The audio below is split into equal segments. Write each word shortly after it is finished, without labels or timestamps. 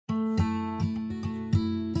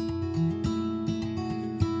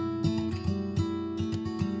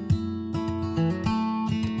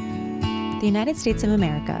The United States of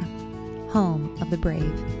America, home of the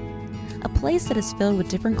brave. A place that is filled with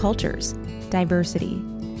different cultures, diversity,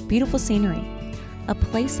 beautiful scenery, a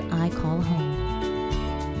place I call home.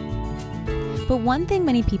 But one thing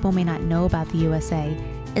many people may not know about the USA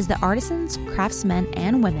is that artisans, craftsmen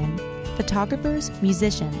and women, photographers,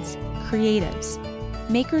 musicians, creatives,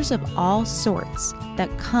 makers of all sorts that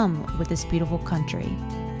come with this beautiful country.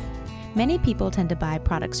 Many people tend to buy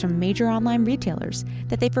products from major online retailers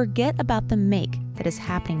that they forget about the make that is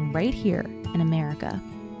happening right here in America.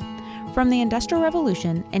 From the Industrial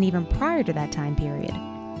Revolution and even prior to that time period,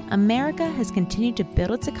 America has continued to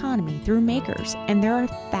build its economy through makers, and there are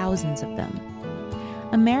thousands of them.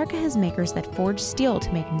 America has makers that forge steel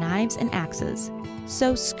to make knives and axes,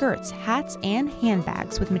 sew skirts, hats, and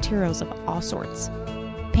handbags with materials of all sorts,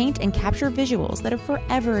 paint and capture visuals that are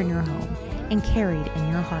forever in your home and carried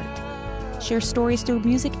in your heart, share stories through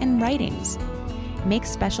music and writings, make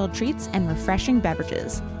special treats and refreshing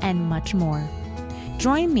beverages, and much more.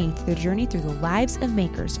 Join me through the journey through the lives of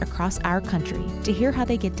makers across our country to hear how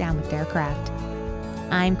they get down with their craft.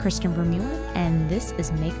 I'm Kristen Vermeulen, and this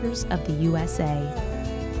is Makers of the USA.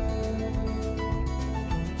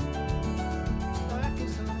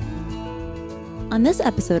 On this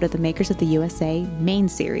episode of the Makers of the USA Maine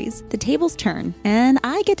series, the tables turn, and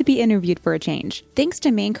I get to be interviewed for a change. Thanks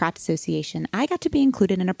to Maine Craft Association, I got to be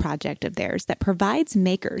included in a project of theirs that provides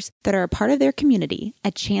makers that are a part of their community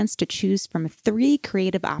a chance to choose from 3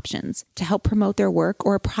 creative options to help promote their work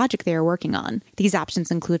or a project they are working on. These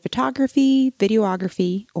options include photography,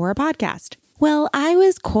 videography, or a podcast. Well, I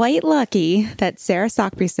was quite lucky that Sarah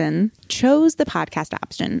Sakbysson chose the podcast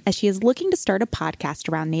option as she is looking to start a podcast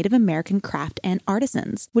around Native American craft and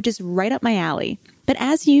artisans, which is right up my alley. But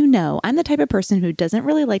as you know, I'm the type of person who doesn't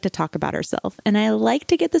really like to talk about herself, and I like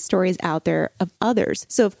to get the stories out there of others.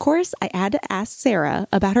 So of course, I had to ask Sarah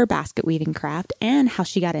about her basket weaving craft and how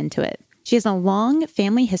she got into it. She has a long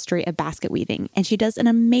family history of basket weaving, and she does an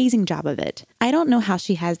amazing job of it. I don't know how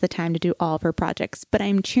she has the time to do all of her projects, but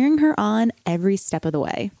I'm cheering her on every step of the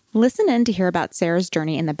way. Listen in to hear about Sarah's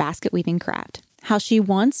journey in the basket weaving craft, how she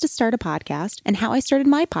wants to start a podcast, and how I started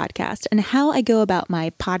my podcast, and how I go about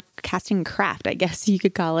my podcasting craft, I guess you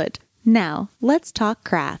could call it. Now, let's talk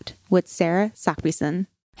craft with Sarah Sakbysson.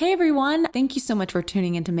 Hey everyone, thank you so much for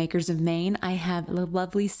tuning into Makers of Maine. I have the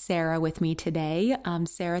lovely Sarah with me today.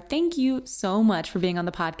 Sarah, thank you so much for being on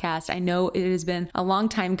the podcast. I know it has been a long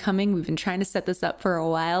time coming. We've been trying to set this up for a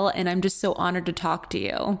while, and I'm just so honored to talk to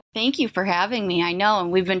you. Thank you for having me. I know,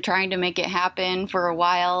 and we've been trying to make it happen for a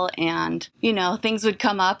while, and, things would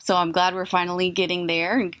come up, so I'm glad we're finally getting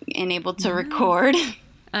there and able to record.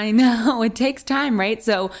 I know, it takes time, right?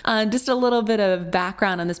 So just a little bit of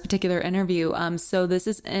background on this particular interview. So this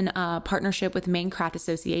is in partnership with Maine Craft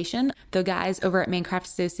Association. The guys over at Maine Craft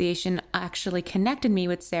Association actually connected me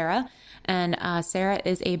with Sarah, and Sarah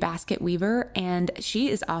is a basket weaver, and she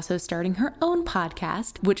is also starting her own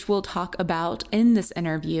podcast, which we'll talk about in this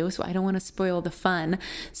interview. So I don't want to spoil the fun.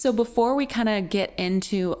 So before we kind of get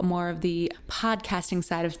into more of the podcasting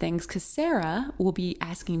side of things, because Sarah will be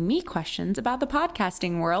asking me questions about the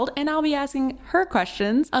podcasting world, and I'll be asking her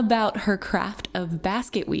questions about her craft of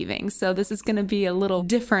basket weaving. So this is going to be a little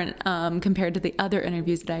different compared to the other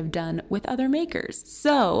interviews that I've done with other makers.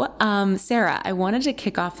 So Sarah, I wanted to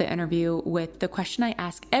kick off the interview with the question I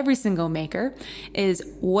ask every single maker is,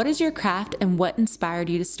 what is your craft and what inspired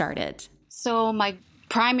you to start it? So my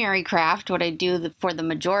primary craft, what I do for the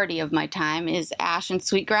majority of my time, is ash and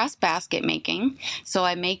sweetgrass basket making. So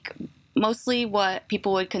I make mostly what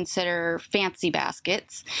people would consider fancy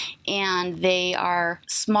baskets, and they are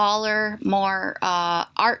smaller, more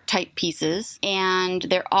art type pieces, and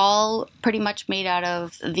they're all pretty much made out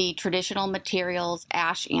of the traditional materials,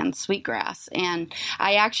 ash and sweetgrass. And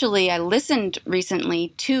I listened recently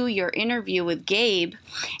to your interview with Gabe,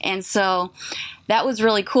 and so that was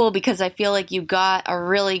really cool because I feel like you got a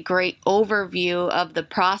really great overview of the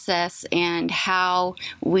process and how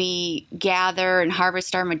we gather and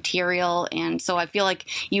harvest our material. And so I feel like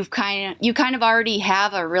you kind of already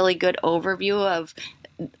have a really good overview of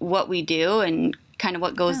what we do and kind of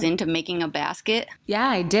what goes into making a basket. Yeah,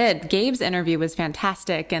 I did. Gabe's interview was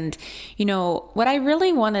fantastic. And, what I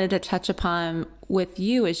really wanted to touch upon with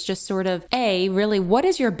you is just sort of, really, what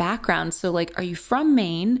is your background? So are you from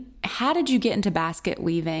Maine? How did you get into basket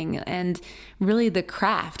weaving and really the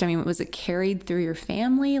craft? I mean, was it carried through your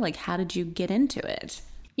family? How did you get into it?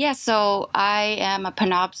 Yeah, so I am a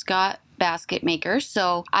Penobscot basket maker.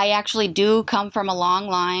 So I actually do come from a long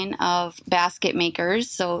line of basket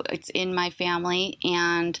makers. So it's in my family,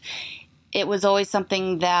 and it was always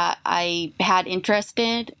something that I had interest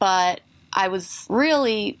in, but I was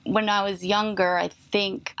really, when I was younger, I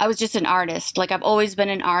think I was just an artist. Like, I've always been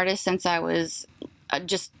an artist since I was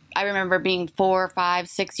I remember being 4, 5,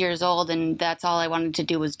 6 years old, and that's all I wanted to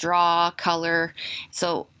do was draw, color.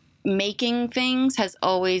 So making things has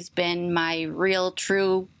always been my real,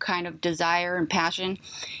 true kind of desire and passion.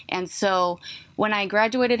 And so when I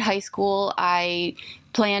graduated high school, I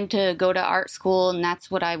planned to go to art school, and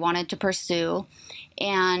that's what I wanted to pursue.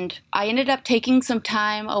 And I ended up taking some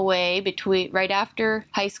time away right after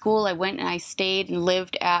high school. I went and I stayed and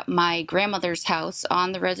lived at my grandmother's house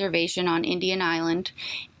on the reservation on Indian Island.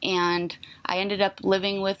 And I ended up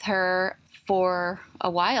living with her for a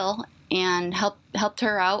while and helped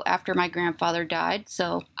her out after my grandfather died.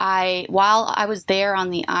 So while I was there on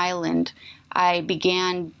the island, I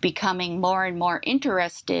began becoming more and more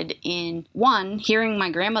interested in, one, hearing my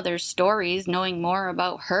grandmother's stories, knowing more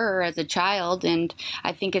about her as a child. And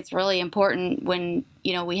I think it's really important when,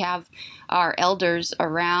 we have our elders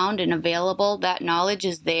around and available, that knowledge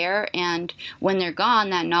is there. And when they're gone,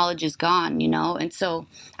 that knowledge is gone, And so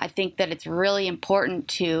I think that it's really important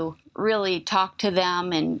to really talk to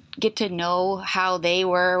them and get to know how they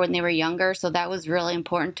were when they were younger. So that was really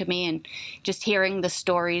important to me. And just hearing the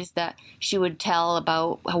stories that she would tell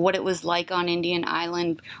about what it was like on Indian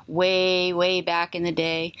Island way, way back in the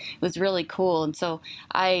day was really cool. And so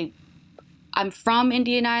I'm from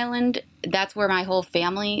Indian Island. That's where my whole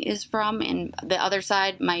family is from. And the other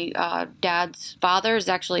side, my dad's father is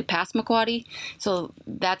actually Passamaquoddy. So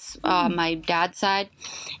that's my dad's side.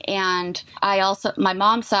 And my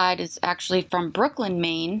mom's side is actually from Brooklyn,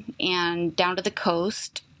 Maine, and down to the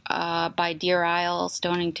coast by Deer Isle,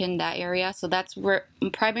 Stonington, that area. So that's where,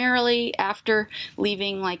 primarily after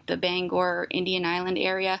leaving like the Bangor, Indian Island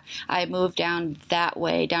area, I moved down that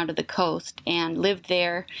way, down to the coast, and lived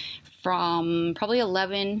there from probably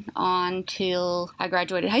 11 on till I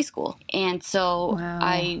graduated high school. And so wow.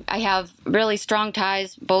 I have really strong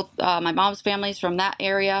ties, both my mom's family's from that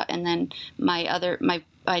area, and then my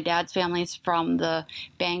dad's family's from the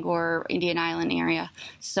Bangor, Indian Island area.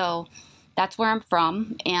 So that's where I'm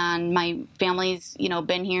from, and my family's,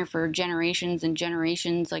 been here for generations and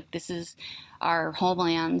generations. Like, this is our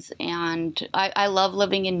homelands, and I love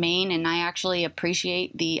living in Maine, and I actually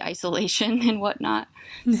appreciate the isolation and whatnot.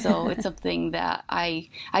 So it's something that I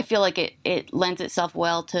feel like it lends itself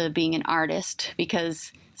well to being an artist,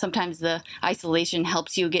 because sometimes the isolation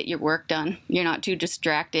helps you get your work done. You're not too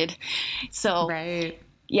distracted. So right.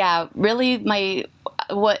 Yeah, really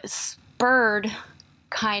what spurred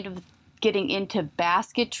kind of getting into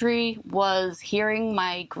basketry was hearing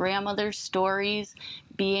my grandmother's stories,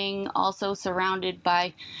 being also surrounded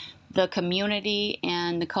by the community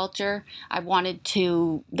and the culture.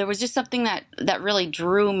 There was just something that really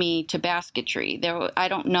drew me to basketry. I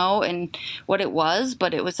don't know what it was,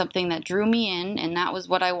 but it was something that drew me in, and that was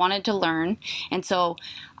what I wanted to learn. And so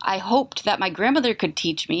I hoped that my grandmother could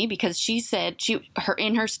teach me, because she said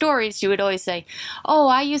in her stories, she would always say, "Oh,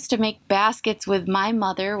 I used to make baskets with my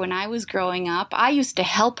mother when I was growing up. I used to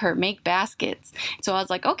help her make baskets." So I was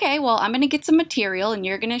like, okay, well, I'm going to get some material and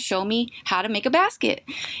you're going to show me how to make a basket.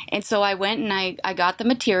 And so I went and I got the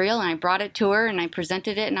material and I brought it to her and I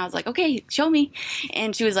presented it, and I was like, okay, show me.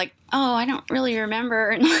 And she was like, "Oh, I don't really remember."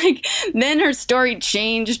 And then her story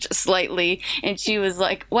changed slightly, and she was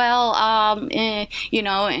like, "Well,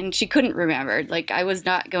 and she couldn't remember. Like, I was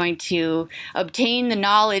not going to obtain the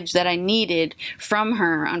knowledge that I needed from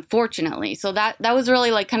her, unfortunately." So that was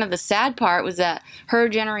really like kind of the sad part, was that her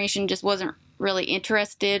generation just wasn't really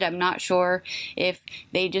interested. I'm not sure if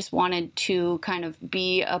they just wanted to kind of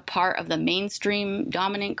be a part of the mainstream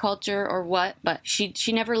dominant culture or what, but she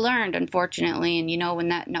never learned, unfortunately. And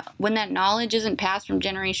when that knowledge isn't passed from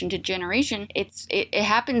generation to generation, it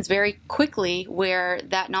happens very quickly where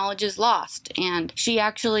that knowledge is lost. And she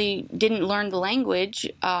actually didn't learn the language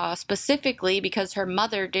specifically because her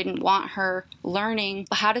mother didn't want her learning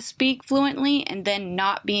how to speak fluently and then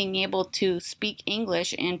not being able to speak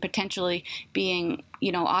English and potentially being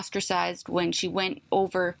ostracized when she went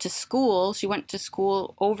over to school. She went to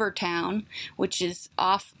school over town, which is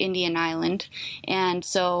off Indian Island. And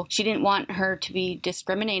so she didn't want her to be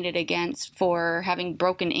discriminated against for having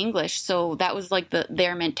broken English. So that was like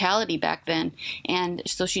their mentality back then. And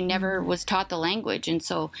so she never was taught the language. And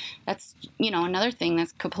so that's, another thing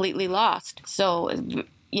that's completely lost. So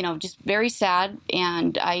just very sad.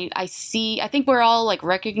 And I think we're all like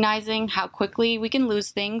recognizing how quickly we can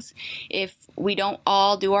lose things if we don't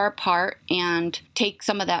all do our part and take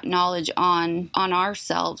some of that knowledge on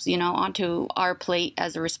ourselves, onto our plate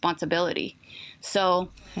as a responsibility. So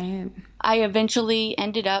I eventually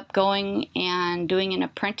ended up going and doing an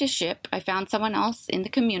apprenticeship. I found someone else in the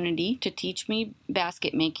community to teach me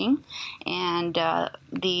basket making, and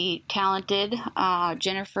the talented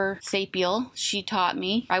Jennifer Sapiel, she taught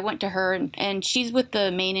me. I went to her, and she's with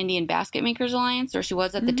the Maine Indian Basket Makers Alliance, or she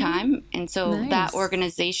was at the time, and so that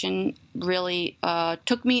organization really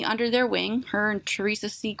took me under their wing. Her and Teresa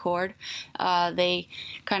Secord, they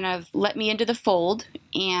kind of let me into the fold,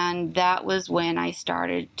 and that was when I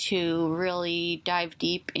started to really dive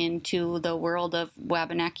deep into the world of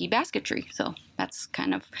Wabanaki basketry. So that's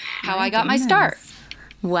kind of how I got my start.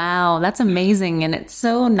 Wow, that's amazing. And it's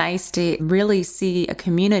so nice to really see a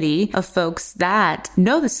community of folks that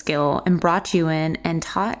know the skill and brought you in and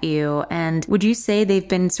taught you. And would you say they've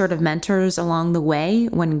been sort of mentors along the way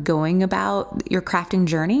when going about your crafting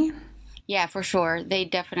journey? Yeah, for sure. They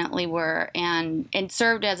definitely were, and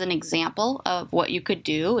served as an example of what you could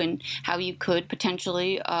do and how you could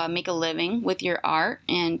potentially make a living with your art.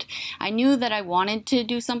 And I knew that I wanted to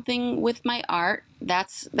do something with my art.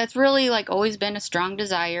 That's really like always been a strong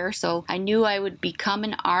desire. So I knew I would become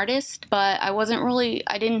an artist, but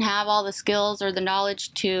I didn't have all the skills or the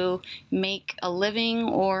knowledge to make a living,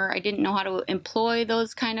 or I didn't know how to employ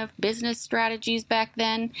those kind of business strategies back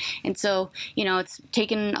then. And so, it's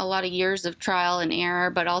taken a lot of years of trial and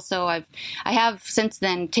error, but also I have since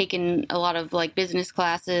then taken a lot of like business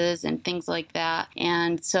classes and things like that.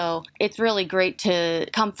 And so it's really great to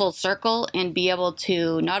come full circle and be able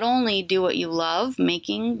to not only do what you love,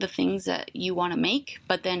 making the things that you want to make,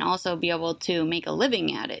 but then also be able to make a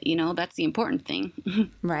living at it. That's the important thing.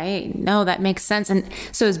 Right. No, that makes sense. And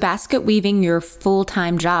so is basket weaving your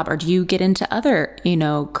full-time job, or do you get into other,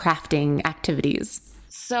 crafting activities?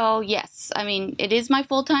 So yes, I mean, it is my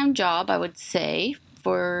full-time job, I would say,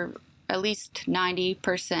 for at least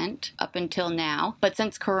 90% up until now. But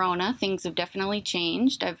since Corona, things have definitely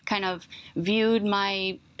changed. I've kind of viewed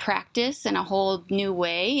my practice in a whole new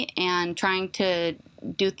way and trying to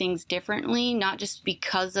do things differently, not just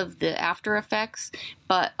because of the after effects,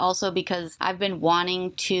 but also because I've been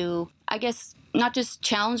wanting to, I guess, not just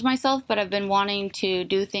challenge myself, but I've been wanting to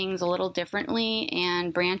do things a little differently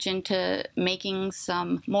and branch into making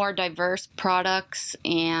some more diverse products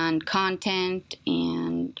and content.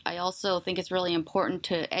 And I also think it's really important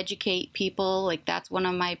to educate people. Like, that's one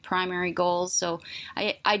of my primary goals. So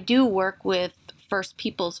I do work with First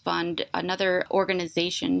Peoples Fund, another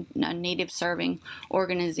organization, a Native serving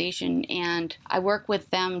organization, and I work with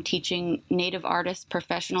them teaching Native artists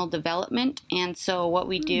professional development. And so what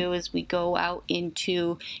we do is we go out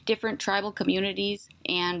into different tribal communities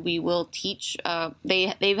and we will teach.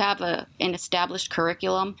 They have an established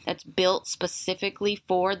curriculum that's built specifically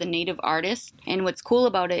for the Native artists. And what's cool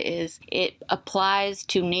about it is it applies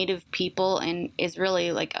to Native people and is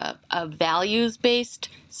really like a values-based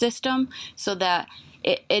system, so that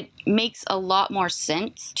it makes a lot more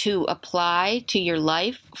sense to apply to your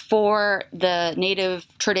life for the Native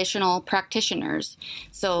traditional practitioners.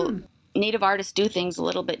 So Native artists do things a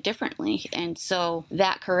little bit differently, and so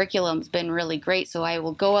that curriculum's been really great. So I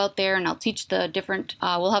will go out there and I'll teach the different,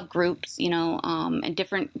 we'll have groups, and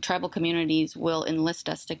different tribal communities will enlist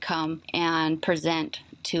us to come and present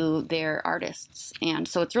to their artists. And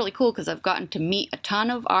so it's really cool because I've gotten to meet a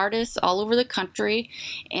ton of artists all over the country,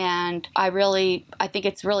 and I think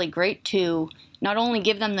it's really great to not only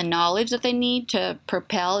give them the knowledge that they need to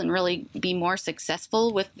propel and really be more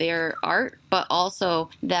successful with their art, but also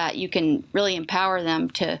that you can really empower them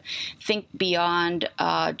to think beyond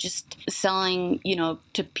just selling,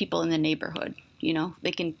 to people in the neighborhood.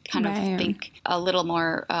 They can kind of think a little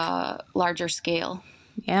more larger scale.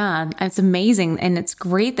 Yeah, it's amazing. And it's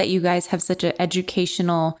great that you guys have such an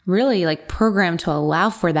educational, really like program to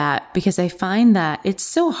allow for that, because I find that it's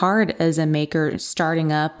so hard as a maker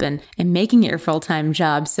starting up and making it your full-time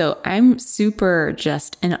job. So I'm super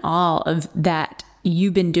just in awe of that.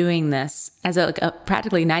 You've been doing this as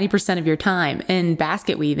practically 90% of your time in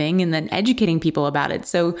basket weaving and then educating people about it.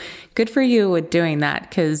 So good for you with doing that,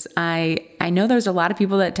 because I know there's a lot of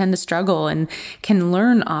people that tend to struggle and can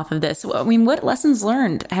learn off of this. I mean, what lessons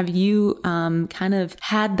learned have you kind of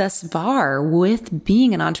had thus far with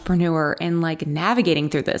being an entrepreneur and like navigating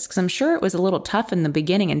through this? Because I'm sure it was a little tough in the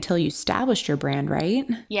beginning until you established your brand, right?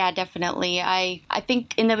 Yeah, definitely. I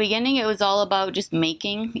think in the beginning it was all about just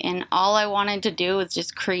making, and all I wanted to do was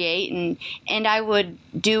just create, and I would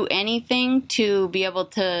do anything to be able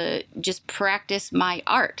to just practice my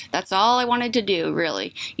art. That's all I wanted to do,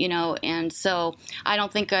 really, and so I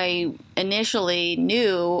don't think I initially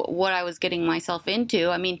knew what I was getting myself into.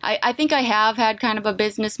 I mean, I think I have had kind of a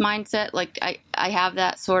business mindset. Like I have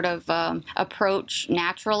that sort of approach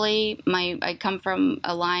naturally. I come from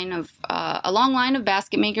a long line of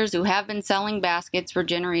basket makers who have been selling baskets for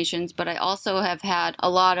generations, but I also have had a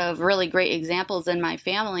lot of really great examples in my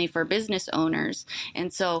family for business owners.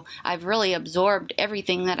 And so I've really absorbed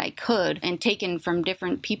everything that I could and taken from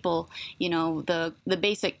different people, the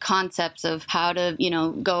basic concepts of how to,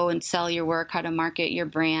 go and sell your work, how to market your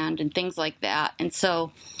brand and things like that. And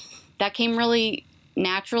so that came really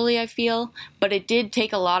naturally, I feel, but it did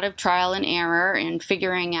take a lot of trial and error and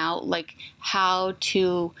figuring out like how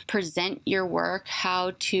to present your work,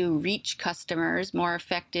 how to reach customers more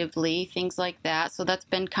effectively, things like that. So that's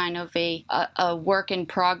been kind of a work in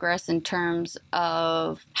progress in terms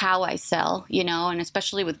of how I sell, and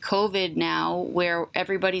especially with COVID now where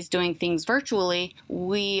everybody's doing things virtually,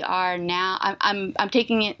 we are now, I'm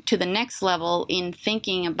taking it to the next level in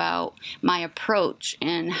thinking about my approach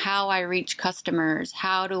and how I reach customers.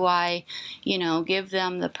 How do I, give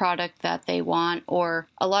them the product that they want? Or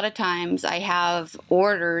a lot of times I have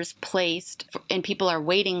orders placed and people are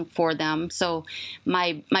waiting for them. So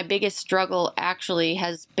my biggest struggle actually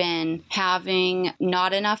has been having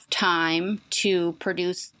not enough time to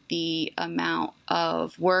produce the amount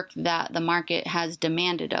of work that the market has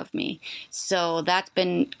demanded of me. So that's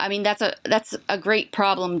a great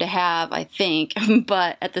problem to have, I think.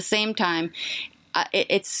 But at the same time,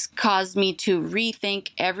 it's caused me to rethink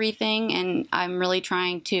everything, and I'm really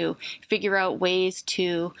trying to figure out ways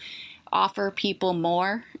to offer people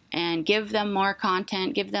more and give them more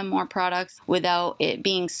content, give them more products without it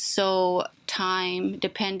being so time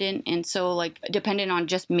dependent and so dependent on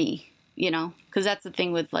just me, because that's the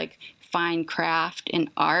thing with fine craft and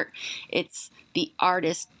art. It's the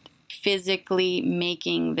artist physically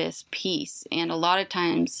making this piece, and a lot of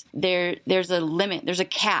times there's a limit, there's a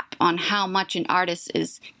cap on how much an artist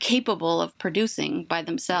is capable of producing by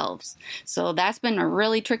themselves. So that's been a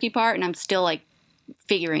really tricky part, and I'm still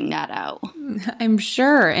figuring that out. I'm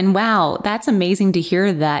sure. And wow, that's amazing to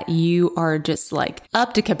hear that you are just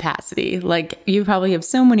up to capacity. You probably have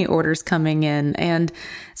so many orders coming in. And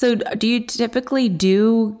so do you typically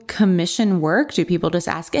do commission work? Do people just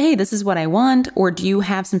ask, hey, this is what I want? Or do you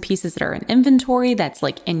have some pieces that are in inventory that's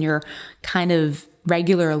in your kind of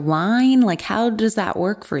regular line? How does that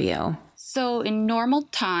work for you? So in normal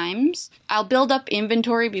times, I'll build up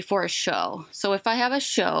inventory before a show. So if I have a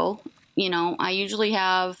show, I usually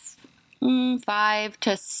have 5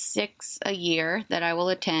 to 6 a year that I will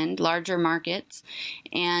attend, larger markets.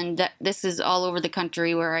 And this is all over the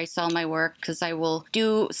country where I sell my work, because I will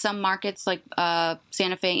do some markets like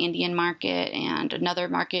Santa Fe Indian Market and another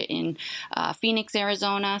market in Phoenix,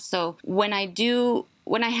 Arizona. So when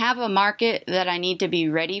I have a market that I need to be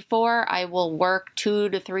ready for, I will work 2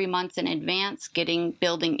 to 3 months in advance,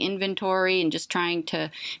 building inventory and just trying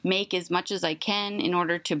to make as much as I can in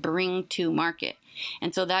order to bring to market.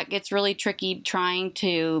 And so that gets really tricky, trying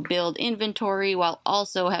to build inventory while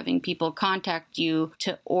also having people contact you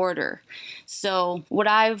to order. So what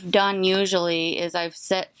I've done usually is I've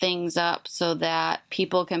set things up so that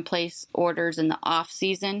people can place orders in the off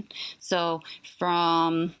season. So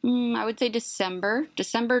from, I would say December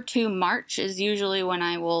to March is usually when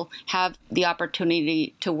I will have the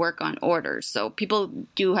opportunity to work on orders. So people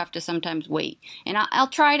do have to sometimes wait. And I'll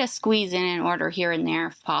try to squeeze in an order here and there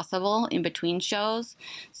if possible in between shows.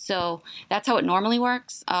 So that's how it normally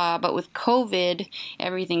works. But with COVID,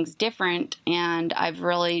 everything's different, and I've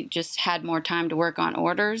really just had more time to work on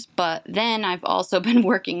orders. But then I've also been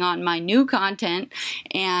working on my new content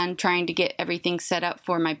and trying to get everything set up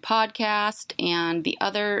for my podcast and the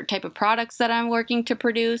other type of products that I'm working to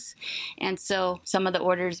produce. And so some of the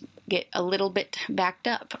orders get a little bit backed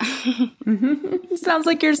up. Mm-hmm. Sounds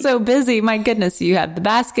like you're so busy. My goodness, you have the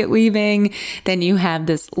basket weaving, then you have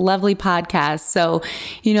this lovely podcast. So,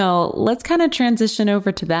 let's kind of transition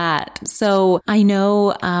over to that. So I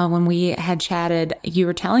know when we had chatted, you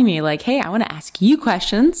were telling me hey, I want to ask you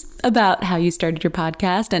questions about how you started your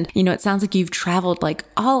podcast. And, it sounds like you've traveled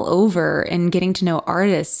all over and getting to know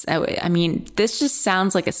artists. I mean, this just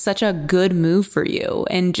sounds like such a good move for you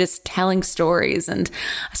and just telling stories. And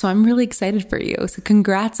so I'm really excited for you. So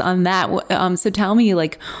congrats on that. So tell me,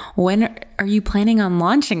 when are you planning on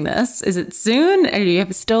launching this? Is it soon? Or do you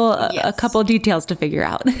have still a couple details to figure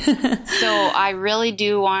out? So I really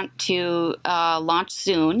do want to launch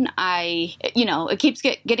soon. It keeps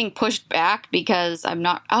getting pushed back because I'm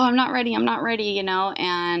not ready,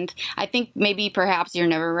 and I think maybe perhaps you're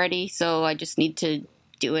never ready. So I just need to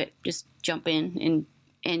do it, just jump in and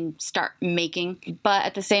and start making. But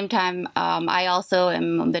at the same time, I also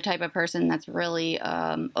am the type of person that's really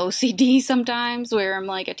OCD sometimes, where I'm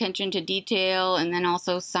like attention to detail, and then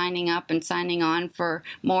also signing up and signing on for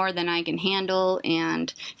more than I can handle,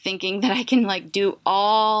 and thinking that I can like do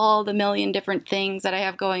all the million different things that I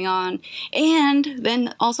have going on, and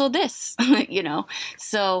then also this,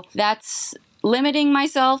 So that's limiting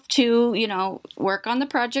myself to, work on the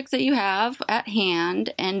projects that you have at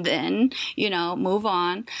hand and then, move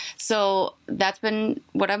on. So that's been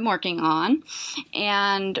what I'm working on.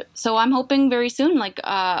 And so I'm hoping very soon,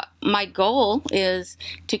 my goal is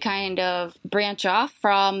to kind of branch off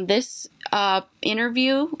from this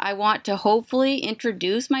interview. I want to hopefully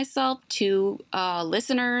introduce myself to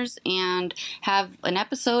listeners and have an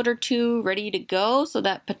episode or two ready to go so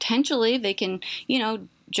that potentially they can,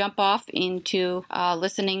 jump off into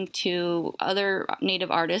listening to other Native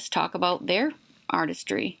artists talk about their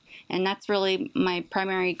artistry. And that's really my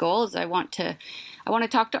primary goal. Is I want to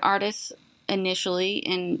talk to artists initially,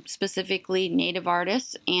 and specifically Native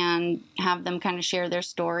artists, and have them kind of share their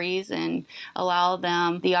stories and allow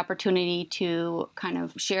them the opportunity to kind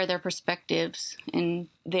of share their perspectives and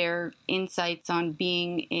their insights on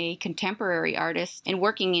being a contemporary artist and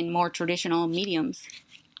working in more traditional mediums.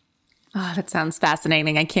 Oh, that sounds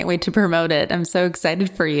fascinating. I can't wait to promote it. I'm so excited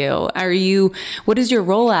for you. What is your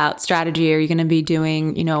rollout strategy? Are you going to be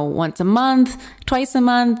doing, once a month, twice a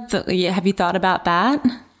month? Have you thought about that?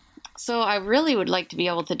 So I really would like to be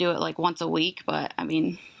able to do it like once a week, but I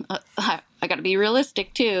mean, I got to be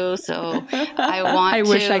realistic too. So I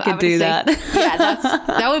wish I could do that. Yeah,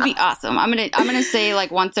 that would be awesome. I'm gonna say like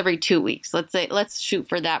once every 2 weeks. Let's shoot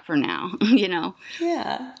for that for now.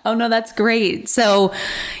 Yeah. Oh no, that's great. So,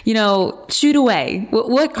 shoot away.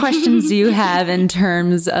 What questions do you have in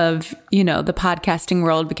terms of the podcasting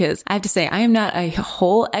world? Because I have to say, I am not a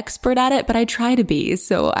whole expert at it, but I try to be.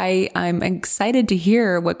 So I'm excited to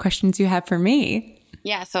hear what questions you have for me.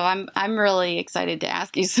 Yeah, so I'm really excited to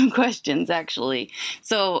ask you some questions, actually.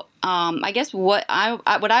 So I guess what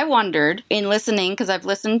I wondered in listening, because I've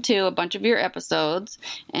listened to a bunch of your episodes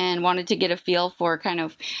and wanted to get a feel for kind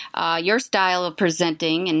of your style of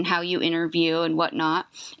presenting and how you interview and whatnot.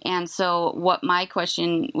 And so what my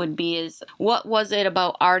question would be is, what was it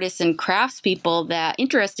about artists and craftspeople that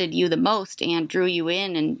interested you the most and drew you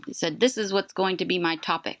in and said, this is what's going to be my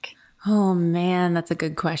topic? Oh man, that's a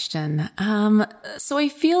good question. So I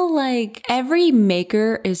feel like every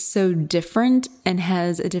maker is so different and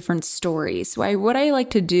has a different story. So what I like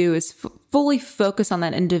to do is fully focus on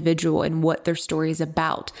that individual and what their story is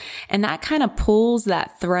about. And that kind of pulls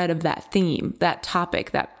that thread of that theme, that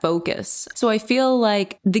topic, that focus. So I feel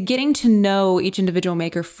like the getting to know each individual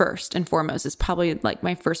maker first and foremost is probably like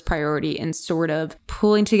my first priority in sort of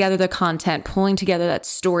pulling together the content, pulling together that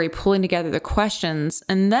story, pulling together the questions.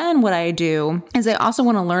 And then what I do is I also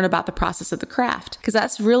want to learn about the process of the craft, because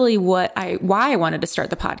that's really why I wanted to start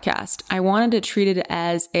the podcast. I wanted to treat it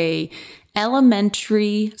as a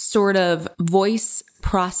elementary sort of voice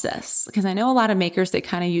process, because I know a lot of makers, they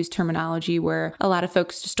kind of use terminology where a lot of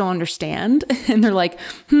folks just don't understand and they're like,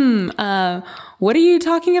 what are you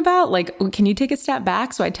talking about? Like, can you take a step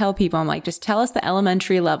back? So I tell people, I'm like, just tell us the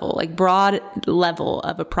elementary level, like broad level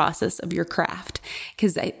of a process of your craft,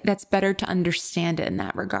 because that's better to understand it in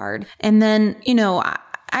that regard. And then,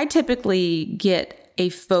 I typically get a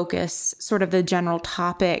focus, sort of the general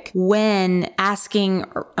topic, when asking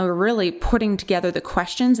or really putting together the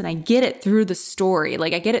questions, and I get it through the story,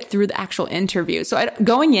 like I get it through the actual interview. So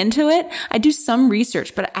going into it, I do some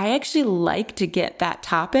research, but I actually like to get that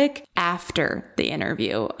topic after the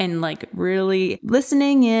interview and like really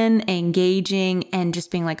listening in, engaging, and just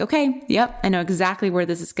being like, okay, yep, I know exactly where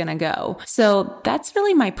this is going to go. So that's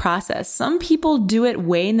really my process. Some people do it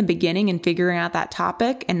way in the beginning and figuring out that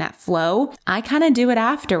topic and that flow. I kind of do it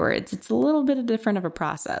afterwards. It's a little bit different of a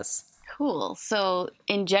process. Cool. So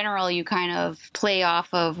in general, you kind of play off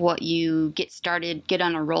of what you get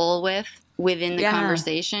on a roll within the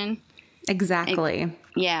conversation. Exactly.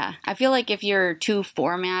 Yeah. I feel like if you're too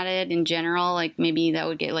formatted in general, like maybe that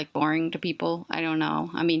would get like boring to people. I don't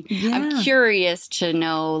know. I mean, I'm curious to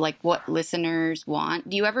know like what listeners want.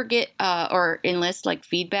 Do you ever get or enlist like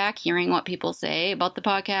feedback, hearing what people say about the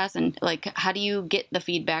podcast? And like, how do you get the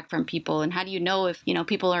feedback from people? And how do you know if,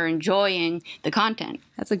 people are enjoying the content?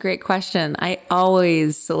 That's a great question. I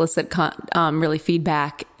always solicit really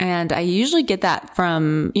feedback, and I usually get that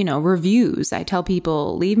from, reviews. I tell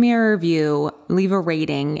people, leave me a review, leave a rating.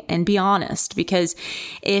 rating and be honest, because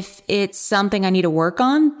if it's something I need to work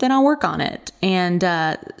on, then I'll work on it. And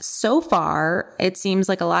so far, it seems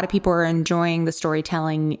like a lot of people are enjoying the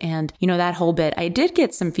storytelling and, that whole bit. I did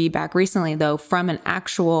get some feedback recently, though, from an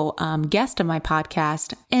actual guest of my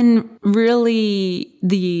podcast, and really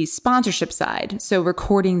the sponsorship side. So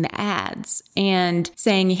recording the ads and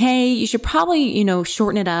saying, hey, you should probably,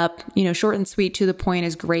 shorten it up, short and sweet to the point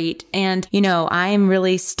is great. And, I am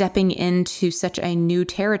really stepping into such a new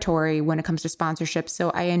territory when it comes to sponsorship. So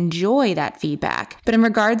I enjoy that feedback. But in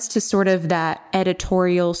regards to sort of that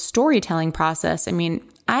editorial storytelling process,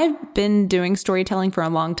 I've been doing storytelling for a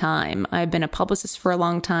long time. I've been a publicist for a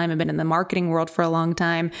long time. I've been in the marketing world for a long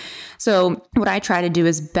time. So what I try to do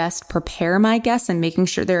is best prepare my guests and making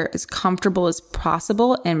sure they're as comfortable as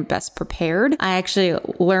possible and best prepared. I actually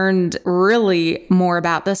learned really more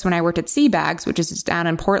about this when I worked at Seabags, which is down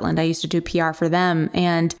in Portland. I used to do PR for them.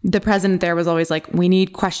 And the president there was always like, we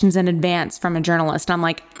need questions in advance from a journalist. I'm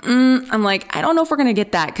like, I don't know if we're going to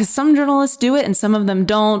get that, because some journalists do it and some of them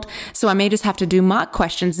don't. So I may just have to do mock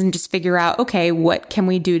questions and just figure out, okay, what can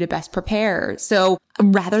we do to best prepare? So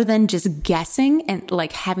rather than just guessing and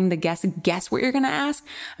like having the guest guess what you're going to ask,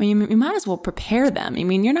 you might as well prepare them.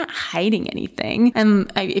 You're not hiding anything.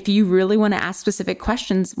 And if you really want to ask specific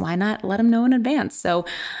questions, why not let them know in advance? So,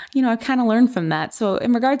 I kind of learned from that. So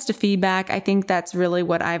in regards to feedback, I think that's really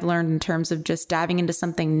what I've learned in terms of just diving into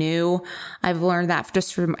something new. I've learned that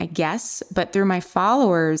just through my guests, but through my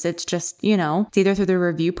followers, it's just, it's either through the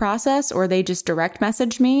review process or they just direct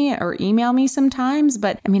message me or email me sometimes.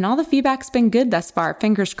 But all the feedback's been good thus far.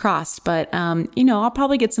 Fingers crossed. But, I'll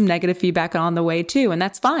probably get some negative feedback on the way too. And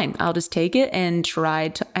that's fine. I'll just take it and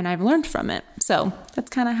and I've learned from it. So that's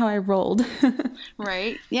kind of how I rolled.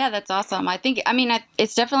 Right. Yeah, that's awesome.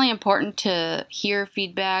 It's definitely important to hear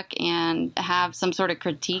feedback and have some sort of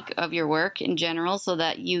critique of your work in general so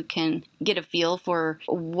that you can get a feel for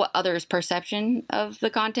what others' perception of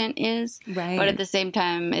the content is. Right. But at the same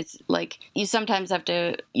time, it's like you sometimes have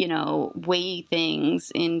to, weigh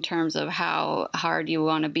things in terms of how hard you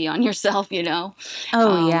want to be on yourself,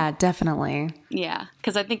 Oh, yeah, definitely. Yeah,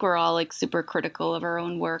 because I think we're all like super critical of our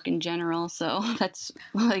own work in general. So that's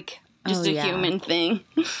like just a human thing.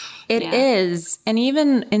 It is. And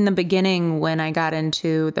even in the beginning, when I got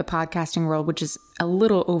into the podcasting world, which is a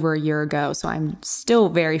little over a year ago, so I'm still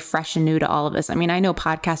very fresh and new to all of this. I know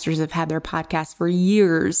podcasters have had their podcasts for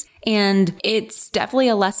years, and it's definitely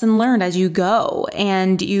a lesson learned as you go.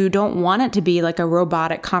 And you don't want it to be like a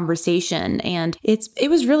robotic conversation. And it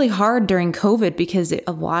was really hard during COVID because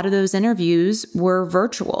a lot of those interviews were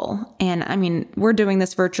virtual. And we're doing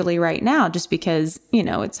this virtually right now just because,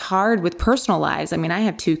 it's hard with personal lives. I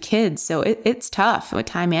have 2 kids, so it's tough with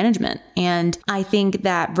time management. And I think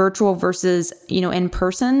that virtual versus, in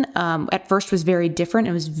person, at first was very different.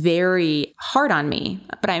 It was very hard on me,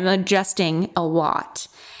 but I'm adjusting a lot.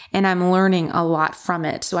 And I'm learning a lot from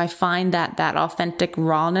it. So I find that authentic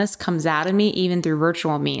rawness comes out of me even through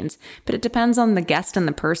virtual means. But it depends on the guest and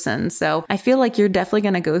the person. So I feel like you're definitely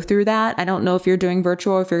going to go through that. I don't know if you're doing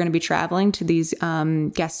virtual, if you're going to be traveling to these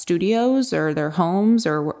guest studios or their homes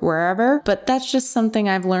or wherever. But that's just something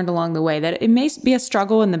I've learned along the way, that it may be a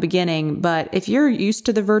struggle in the beginning. But if you're used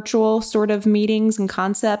to the virtual sort of meetings and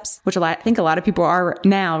concepts, which I think a lot of people are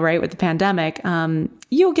now, right, with the pandemic,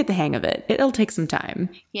 you'll get the hang of it. It'll take some time.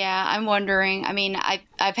 Yeah, I'm wondering.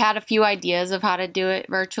 I've had a few ideas of how to do it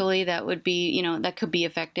virtually that would be, that could be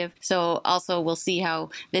effective. So also we'll see how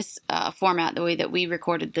this format, the way that we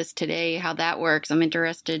recorded this today, how that works. I'm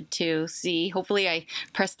interested to see. Hopefully I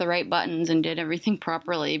pressed the right buttons and did everything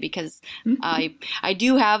properly, because I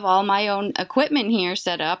do have all my own equipment here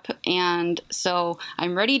set up. And so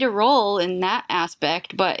I'm ready to roll in that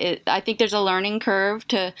aspect. But I think there's a learning curve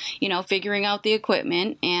to, figuring out the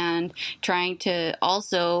equipment and trying to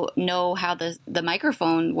also know how the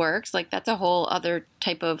microphone works. Like that's a whole other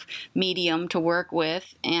type of medium to work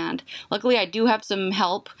with. And luckily I do have some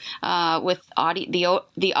help with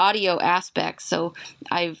the audio aspects. So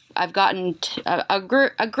I've gotten a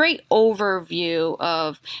great overview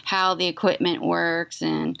of how the equipment works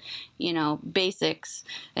and basics,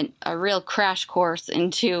 and a real crash course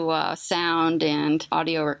into sound and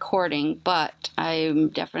audio recording. But I'm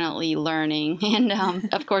definitely learning, and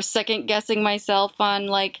of course second guessing myself on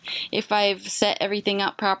like if I've set everything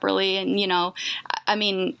up properly. And I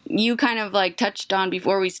mean, you kind of like touched on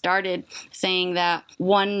before we started saying that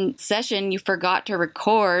one session you forgot to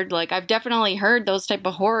record. Like, I've definitely heard those type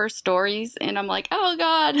of horror stories, and I'm like, oh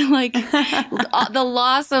God, like the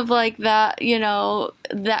loss of like that, you know,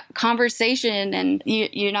 that conversation, and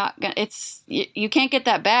you're not gonna, you can't get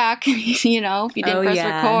that back, you know, if you didn't press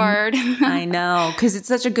record. I know, because it's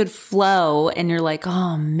such a good flow, and you're like,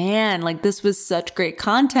 oh man, like this was such great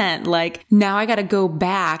content. Like now I got to go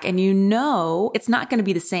back, and you know, it's not going to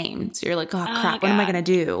be the same. So you're like, oh crap, what am I going to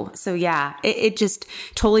do? So yeah, it just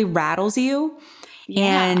totally rattles you.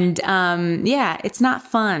 Yeah. And, it's not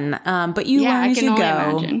fun. But you learn as you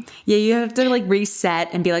go. Imagine. Yeah. You have to like reset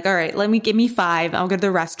and be like, all right, give me 5. I'll go to the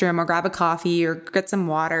restroom or grab a coffee or get some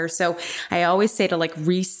water. So I always say to like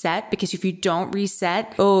reset, because if you don't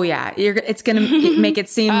reset, it's going to make it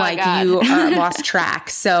seem like God. You are lost track.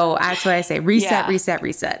 So that's why I say reset.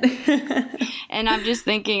 And I'm just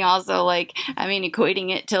thinking also like, I mean, equating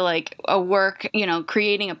it to like a work, you know,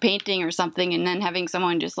 creating a painting or something, and then having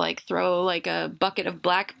someone just like throw like a bucket of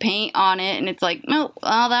black paint on it, and it's like, no,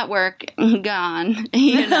 all that work gone,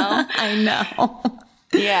 you know. I know.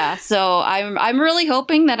 Yeah, so I'm really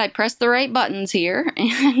hoping that I press the right buttons here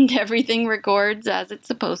and everything records as it's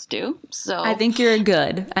supposed to. So I think you're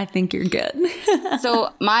good. So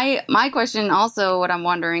my question also, what I'm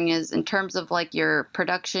wondering is in terms of like your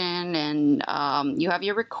production, and you have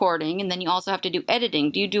your recording, and then you also have to do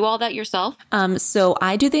editing. Do you do all that yourself? So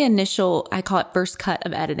I do the initial, I call it first cut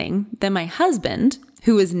of editing. Then my husband,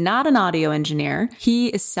 who is not an audio engineer, he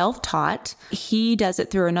is self-taught. He does it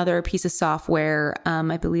through another piece of software.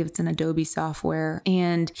 I believe it's an Adobe software.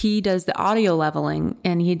 And he does the audio leveling,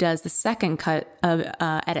 and he does the second cut of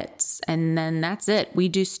edits. And then that's it. We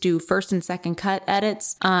just do first and second cut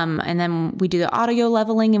edits. And then we do the audio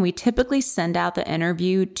leveling, and we typically send out the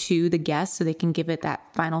interview to the guest so they can give it that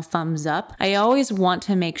final thumbs up. I always want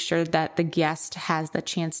to make sure that the guest has the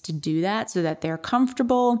chance to do that so that they're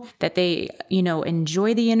comfortable, that they, you know,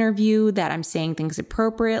 enjoy the interview, that I'm saying things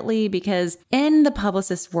appropriately, because in the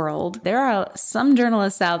publicist world, there are some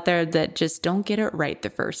journalists out there that just don't get it right the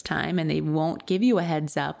first time, and they won't give you a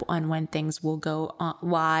heads up on when things will go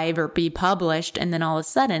live or be published. And then all of a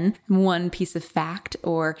sudden, one piece of fact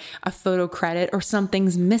or a photo credit or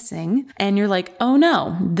something's missing, and you're like, oh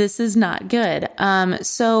no, this is not good.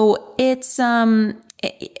 So it's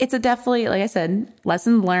a definitely, like I said,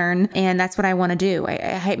 lesson learned. And that's what I want to do.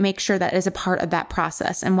 I make sure that is a part of that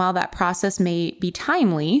process. And while that process may be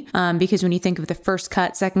timely, because when you think of the first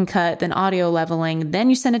cut, second cut, then audio leveling, then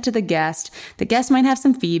you send it to the guest might have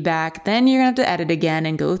some feedback, then you're going to have to edit again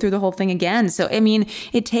and go through the whole thing again. So, I mean,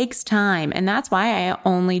 it takes time. And that's why I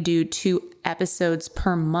only do 2 episodes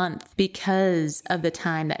per month, because of the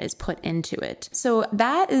time that is put into it. So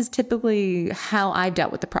that is typically how I've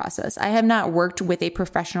dealt with the process. I have not worked with a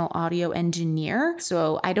professional audio engineer,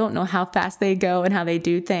 so I don't know how fast they go and how they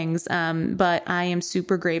do things. But I am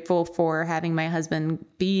super grateful for having my husband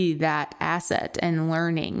be that asset and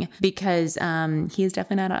learning, because he is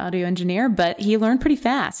definitely not an audio engineer, but he learned pretty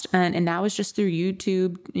fast. And that was just through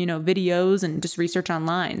YouTube, you know, videos and just research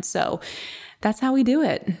online. So that's how we do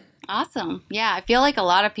it. Awesome. Yeah, I feel like a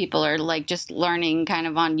lot of people are like just learning kind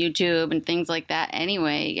of on YouTube and things like that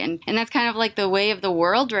anyway. And that's kind of like the way of the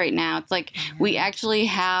world right now. It's like we actually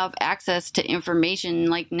have access to information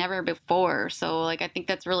like never before. So like I think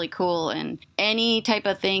that's really cool. And any type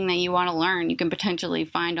of thing that you want to learn, you can potentially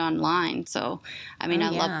find online. So, I mean, I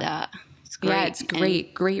love that. It's great. Yeah, it's great.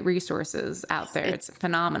 And great resources out there. It's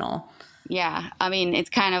phenomenal. Yeah, I mean,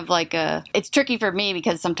 it's kind of like it's tricky for me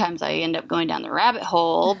because sometimes I end up going down the rabbit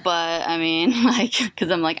hole, but I mean, like,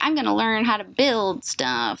 because I'm like, I'm going to learn how to build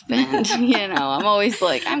stuff, and, you know, I'm always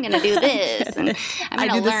like, I'm going to do this, and I'm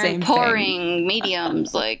going to learn pouring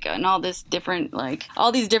mediums, like, and all these different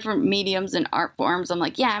mediums and art forms. I'm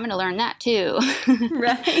like, yeah, I'm going to learn that too.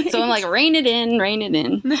 Right. So I'm like, rein it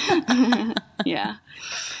in. Yeah.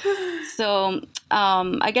 So,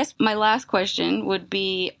 I guess my last question would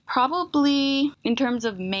be probably in terms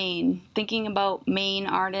of Maine, thinking about Maine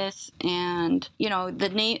artists, and, you know,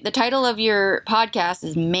 the title of your podcast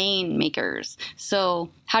is Maine Makers. So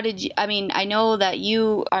how did you, I mean, I know that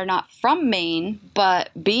you are not from Maine, but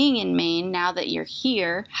being in Maine now that you're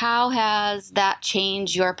here, how has that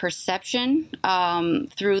changed your perception,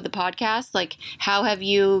 through the podcast? Like, how have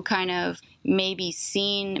you kind of maybe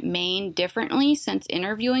seen Maine differently since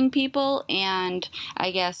interviewing people? And I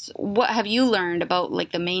guess what have you learned about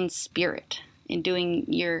like the Maine spirit in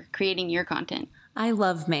creating your content? I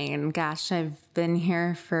love Maine. Gosh, I've been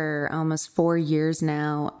here for almost 4 years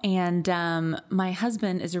now. And my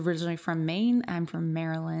husband is originally from Maine. I'm from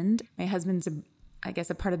Maryland. My husband's I guess,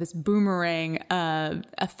 a part of this boomerang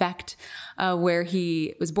effect where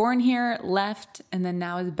he was born here, left, and then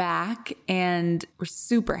now is back. And we're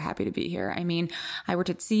super happy to be here. I mean, I worked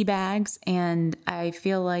at Sea Bags, and I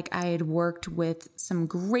feel like I had worked with some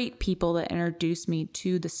great people that introduced me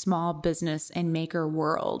to the small business and maker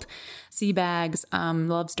world. Sea Bags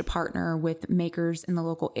loves to partner with makers in the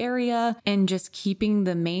local area and just keeping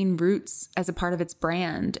the Maine roots as a part of its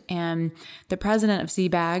brand. And the president of Sea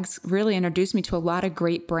Bags really introduced me to a lot of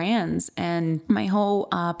great brands. And my whole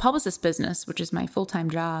publicist business, which is my full-time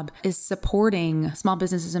job, is supporting small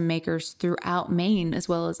businesses and makers throughout Maine as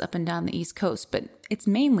well as up and down the East Coast. But it's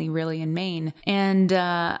mainly really in Maine. And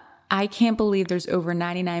I can't believe there's over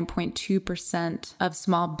 99.2% of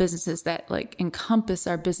small businesses that like encompass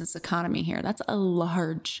our business economy here. That's a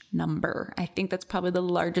large number. I think that's probably the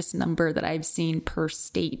largest number that I've seen per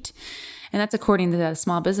state. And that's according to the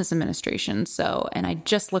Small Business Administration. So, and I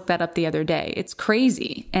just looked that up the other day. It's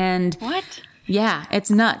crazy. And what? Yeah, it's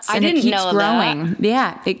nuts. I and didn't it keeps know growing. that.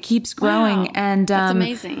 Yeah, it keeps growing. Wow. And that's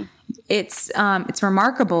amazing. It's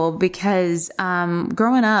remarkable because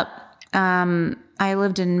growing up, I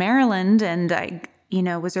lived in Maryland, and I,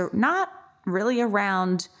 was not really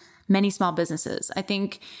around many small businesses. I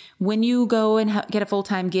think when you go and get a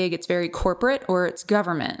full-time gig, it's very corporate or it's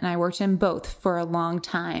government. And I worked in both for a long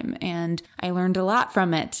time, and I learned a lot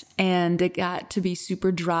from it. And it got to be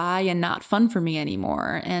super dry and not fun for me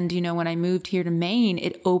anymore. And, when I moved here to Maine,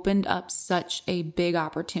 it opened up such a big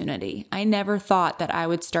opportunity. I never thought that I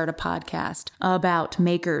would start a podcast about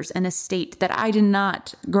makers in a state that I did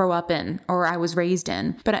not grow up in or I was raised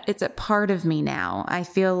in, but it's a part of me now. I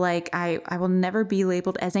feel like I will never be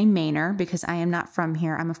labeled as a Mainer because I am not from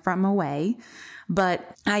here. I'm from away.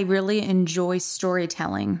 But I really enjoy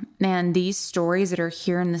storytelling. And these stories that are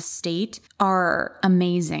here in the state are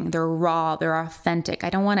amazing. They're raw. They're authentic. I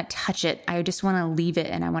don't want to touch it. I just want to leave it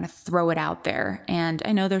and I want to throw it out there. And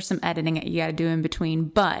I know there's some editing that you got to do in between,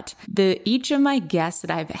 but each of my guests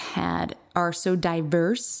that I've had are so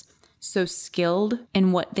diverse, so skilled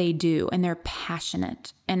in what they do, and they're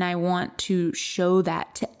passionate. And I want to show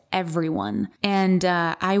that to everyone. And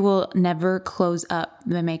I will never close up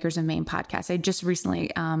the Makers of Maine podcast. I just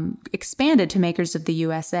recently expanded to Makers of the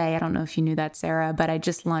USA. I don't know if you knew that, Sarah, but I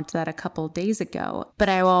just launched that a couple of days ago. But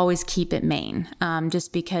I will always keep it Maine,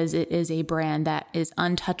 just because it is a brand that is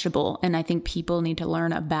untouchable and I think people need to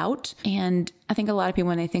learn about. And I think a lot of people,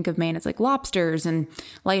 when they think of Maine, it's like lobsters and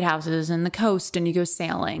lighthouses and the coast and you go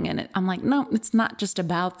sailing. And I'm like, no, it's not just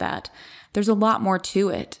about that. There's a lot more to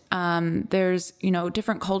it. There's,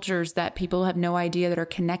 different cultures that people have no idea that are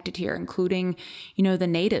connected here, including, the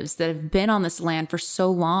natives that have been on this land for so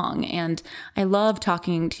long. And I love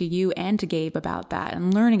talking to you and to Gabe about that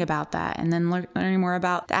and learning about that. And then learning more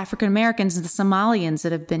about the African Americans and the Somalians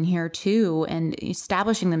that have been here too, and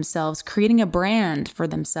establishing themselves, creating a brand for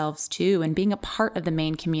themselves too, and being a part of the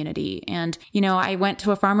Maine community. And, I went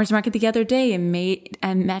to a farmer's market the other day and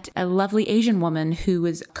met a lovely Asian woman who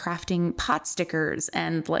was crafting pot stickers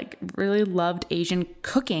and really loved Asian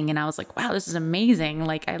cooking. And I was like, wow, this is amazing.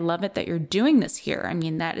 I love it that you're doing this here. I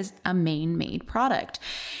mean, that is a Maine made product.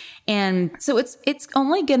 And so it's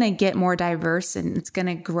only going to get more diverse, and it's going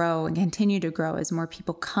to grow and continue to grow as more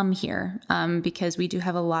people come here, because we do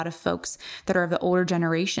have a lot of folks that are of the older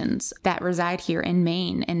generations that reside here in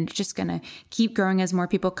Maine, and it's just going to keep growing as more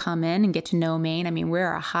people come in and get to know Maine. I mean,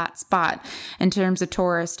 we're a hot spot in terms of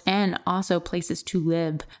tourists and also places to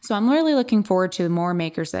live. So I'm really looking forward to more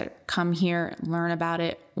makers that come here, learn about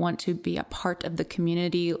it, want to be a part of the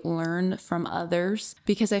community, learn from others,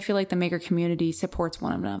 because I feel like the maker community supports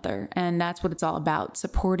one another. And that's what it's all about,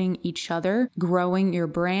 supporting each other, growing your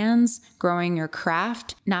brands, growing your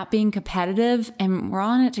craft, not being competitive, and we're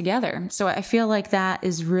all in it together. So I feel like that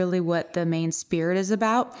is really what the Maine spirit is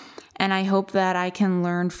about. And I hope that I can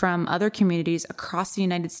learn from other communities across the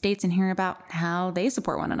United States and hear about how they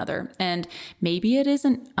support one another. And maybe it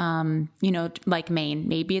isn't, like Maine.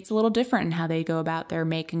 Maybe it's a little different in how they go about their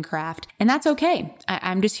make and craft. And that's okay.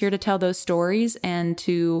 I'm just here to tell those stories and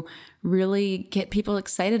to really get people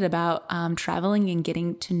excited about traveling and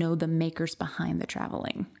getting to know the makers behind the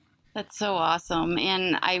traveling. That's so awesome.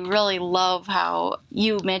 And I really love how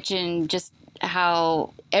you mentioned just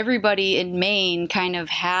how everybody in Maine kind of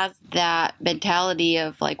has that mentality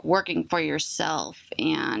of working for yourself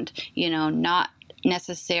and, not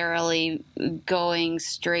necessarily going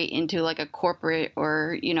straight into a corporate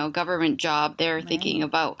or, government job. They're right. Thinking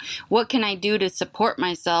about what can I do to support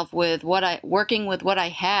myself with working with what I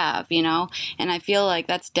have, and I feel like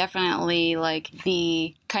that's definitely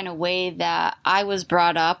the kind of way that I was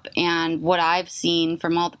brought up and what I've seen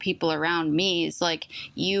from all the people around me is like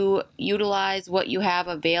you utilize what you have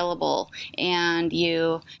available and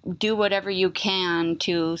you do whatever you can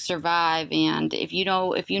to survive. And if you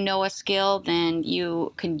know a skill, then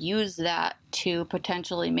you can use that to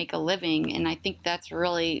potentially make a living. And I think that's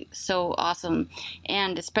really so awesome.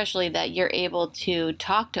 And especially that you're able to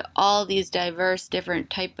talk to all these diverse different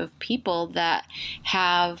type of people that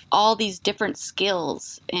have all these different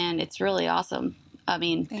skills. And it's really awesome. I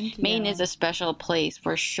mean, Maine is a special place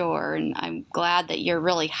for sure. And I'm glad that you're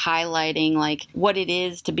really highlighting like what it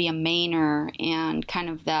is to be a Mainer and kind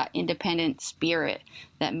of that independent spirit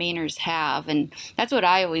that Mainers have. And that's what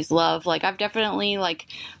I always love. Like I've definitely like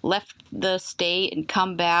left the state and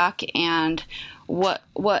come back. And what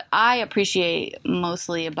I appreciate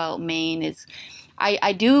mostly about Maine is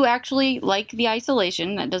I do actually like the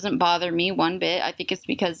isolation. That doesn't bother me one bit. I think it's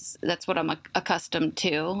because that's what I'm accustomed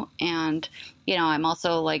to. And, you know, I'm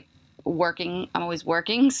also like working. I'm always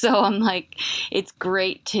working. So I'm like, it's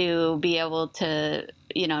great to be able to,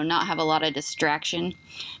 you know, not have a lot of distraction.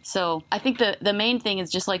 So I think the main thing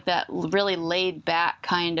is just like that really laid back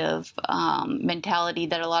kind of mentality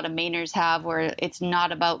that a lot of Mainers have where it's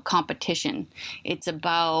not about competition. It's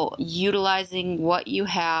about utilizing what you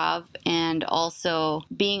have and also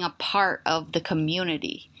being a part of the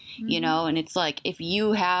community. You know, and it's like if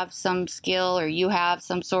you have some skill or you have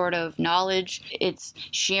some sort of knowledge, it's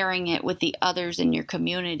sharing it with the others in your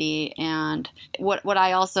community. And what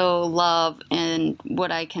I also love and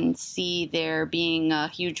what I can see there being a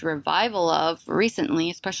huge revival of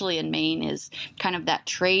recently, especially in Maine, is kind of that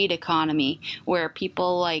trade economy where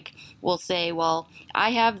people like will say, well,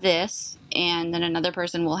 I have this. And then another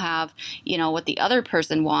person will have, you know, what the other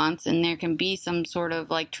person wants. And there can be some sort of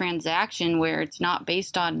like transaction where it's not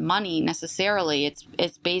based on money necessarily.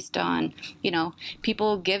 It's based on, you know,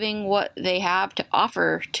 people giving what they have to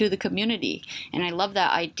offer to the community. And I love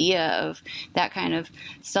that idea of that kind of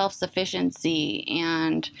self-sufficiency.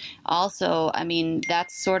 And also, I mean,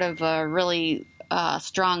 that's sort of a really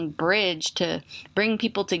strong bridge to bring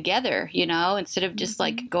people together, you know, instead of just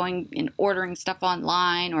like going and ordering stuff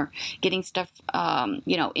online or getting stuff,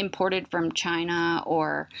 you know, imported from China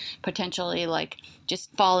or potentially like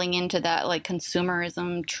just falling into that like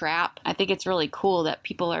consumerism trap. I think it's really cool that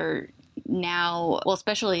people are now, well,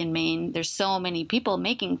 especially in Maine, there's so many people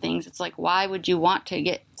making things. It's like, why would you want to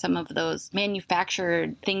get some of those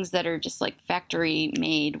manufactured things that are just like factory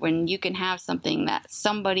made when you can have something that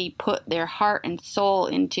somebody put their heart and soul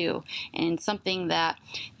into and something that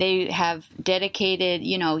they have dedicated,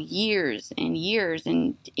 you know, years and years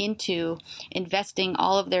and into investing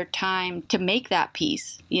all of their time to make that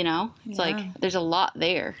piece, you know? It's like there's a lot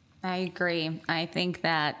there. I agree. I think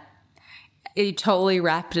that you totally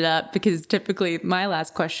wrapped it up because typically my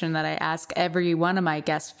last question that I ask every one of my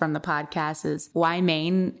guests from the podcast is why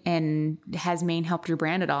Maine and has Maine helped your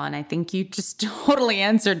brand at all? And I think you just totally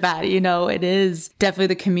answered that. You know, it is definitely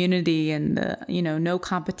the community and the, you know, no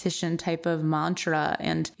competition type of mantra.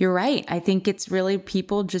 And you're right. I think it's really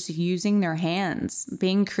people just using their hands,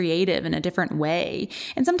 being creative in a different way.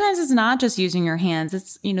 And sometimes it's not just using your hands.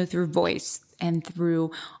 It's, you know, through voice and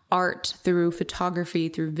through art, through photography,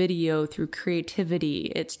 through video, through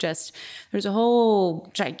creativity. It's just, there's a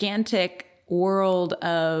whole gigantic world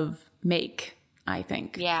of make, I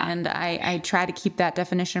think. Yeah. And I try to keep that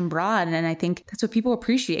definition broad. And I think that's what people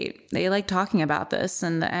appreciate. They like talking about this.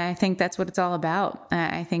 And I think that's what it's all about.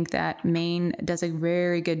 I think that Maine does a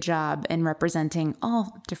very good job in representing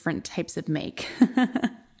all different types of make.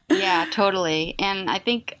 Yeah, totally. And I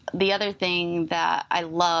think the other thing that I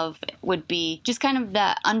love would be just kind of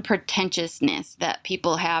that unpretentiousness that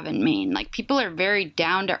people have in Maine. Like people are very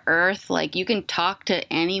down to earth. Like you can talk to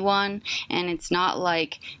anyone and it's not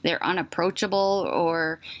like they're unapproachable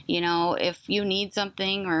or, you know, if you need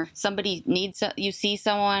something or somebody needs, you see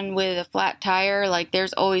someone with a flat tire, like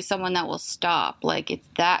there's always someone that will stop. Like it's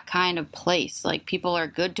that kind of place. Like people are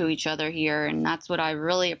good to each other here. And that's what I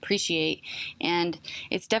really appreciate. And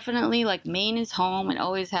it's definitely like Maine is home and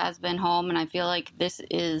always has been home. And I feel like this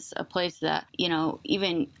is a place that, you know,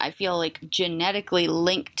 even I feel like genetically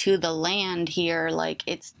linked to the land here. Like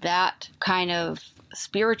it's that kind of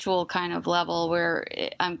spiritual kind of level where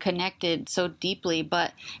I'm connected so deeply.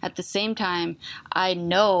 But at the same time, I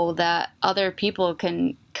know that other people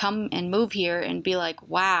can come and move here and be like,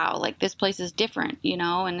 wow, like this place is different, you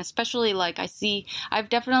know? And especially like I've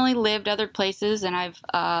definitely lived other places, and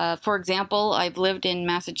for example, I've lived in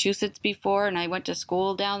Massachusetts before, and I went to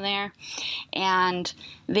school down there, and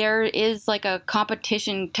there is like a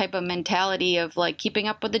competition type of mentality of like keeping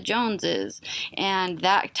up with the Joneses and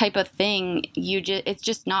that type of thing. It's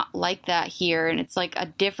just not like that here. And it's like a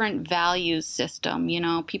different value system, you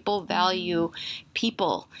know, people value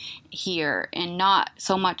people here and not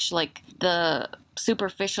so much like the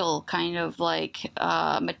superficial kind of like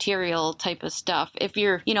material type of stuff. If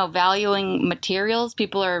you're, you know, valuing materials,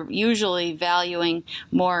 people are usually valuing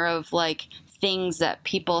more of like things that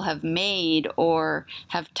people have made or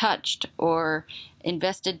have touched or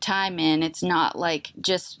invested time in. It's not like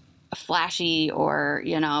just flashy or,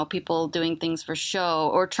 you know, people doing things for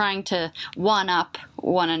show or trying to one up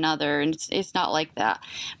one another. And it's not like that.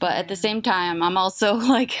 But at the same time, I'm also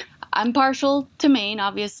like, I'm partial to Maine,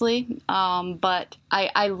 obviously, but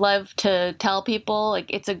I love to tell people, like,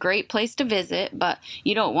 it's a great place to visit, but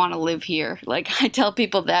you don't want to live here. Like, I tell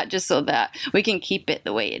people that just so that we can keep it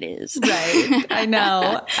the way it is. Right. I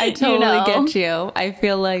know. I totally get you. I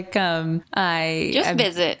feel like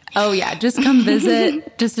visit. Oh, yeah. Just come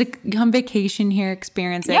visit. Just come vacation here,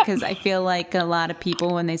 experience it. Because I feel like a lot of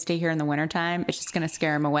people, when they stay here in the wintertime, it's just going to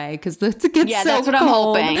scare them away because it gets so cold. Yeah, that's what I'm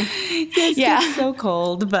hoping. It gets so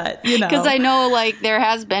cold, but, you know. Because I know, like, there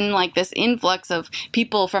has been, like, this influx of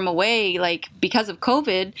people from away, like, because of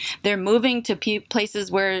COVID, they're moving to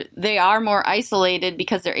places where they are more isolated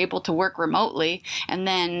because they're able to work remotely. And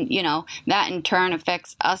then, you know, that in turn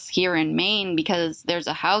affects us here in Maine because there's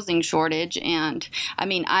a housing shortage. And, I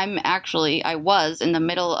mean, I was in the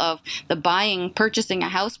middle of the purchasing a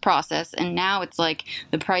house process. And now it's like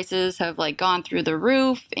the prices have, like, gone through the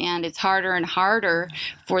roof. And it's harder and harder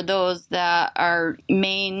for those that are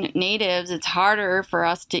Maine natives. It's harder for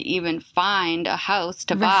us to even find a house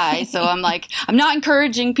to buy. So I'm like, I'm not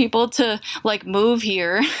encouraging people to like move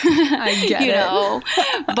here. I get you know,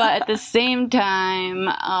 but at the same time,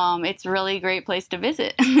 it's really a great place to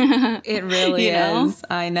visit. It really is.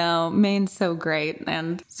 I know. Maine's so great.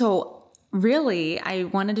 And so really, I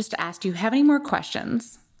wanted just to ask, do you have any more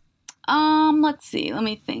questions? Let's see. Let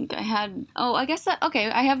me think. I have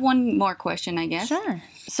one more question, I guess. Sure.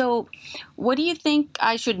 So what do you think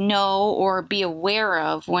I should know or be aware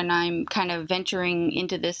of when I'm kind of venturing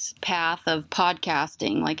into this path of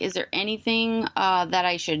podcasting? Like, is there anything that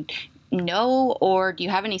I should know, or do you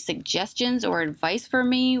have any suggestions or advice for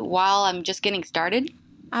me while I'm just getting started?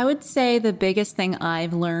 I would say the biggest thing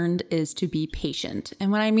I've learned is to be patient.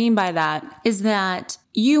 And what I mean by that is that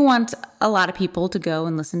you want a lot of people to go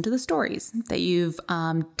and listen to the stories, that you've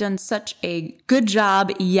done such a good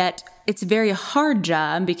job, yet it's a very hard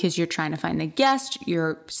job because you're trying to find a guest,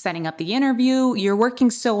 you're setting up the interview, you're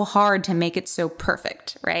working so hard to make it so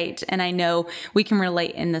perfect, right? And I know we can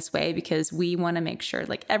relate in this way because we want to make sure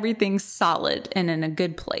like everything's solid and in a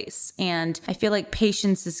good place. And I feel like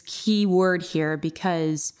patience is key word here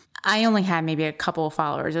because I only had maybe a couple of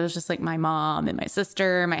followers. It was just like my mom and my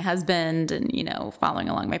sister, my husband, and, you know, following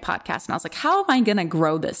along my podcast. And I was like, how am I going to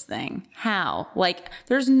grow this thing? How? Like,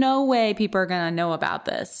 there's no way people are going to know about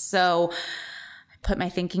this. So I put my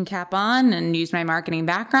thinking cap on and used my marketing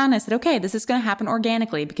background. I said, okay, this is going to happen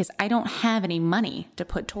organically because I don't have any money to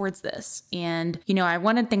put towards this. And, you know, I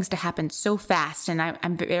wanted things to happen so fast, and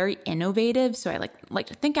I'm very innovative. So I like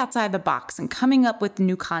to think outside the box and coming up with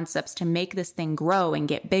new concepts to make this thing grow and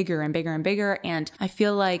get bigger and bigger and bigger. And I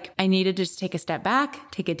feel like I needed to just take a step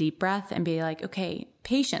back, take a deep breath, and be like, okay,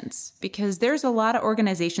 patience, because there's a lot of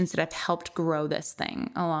organizations that have helped grow this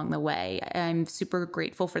thing along the way. I'm super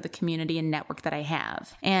grateful for the community and network that I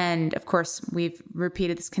have. And of course, we've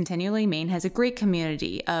repeated this continually. Maine has a great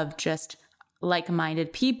community of just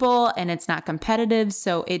like-minded people, and it's not competitive.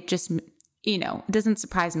 So it just, you know, it doesn't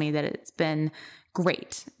surprise me that it's been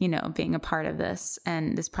great, you know, being a part of this,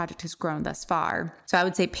 and this project has grown thus far. So I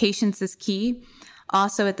would say patience is key.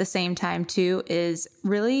 Also, at the same time, too, is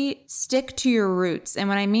really stick to your roots. And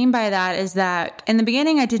what I mean by that is that in the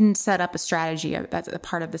beginning, I didn't set up a strategy as a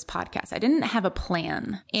part of this podcast. I didn't have a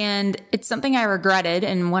plan. And it's something I regretted.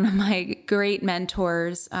 And one of my great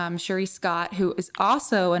mentors, Sherry Scott, who is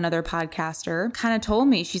also another podcaster, kind of told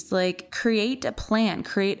me, she's like, create a plan,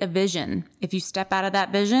 create a vision. If you step out of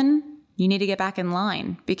that vision, you need to get back in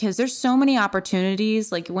line because there's so many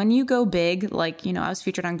opportunities. Like when you go big, like, you know, I was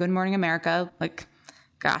featured on Good Morning America, like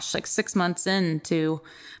 6 months into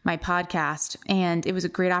my podcast, and it was a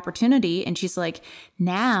great opportunity. And she's like,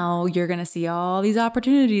 now you're going to see all these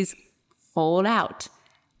opportunities fold out.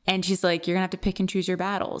 And she's like, you're going to have to pick and choose your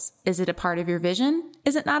battles. Is it a part of your vision?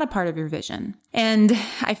 is it not a part of your vision? And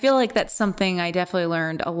I feel like that's something I definitely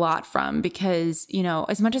learned a lot from because,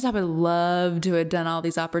 as much as I would love to have done all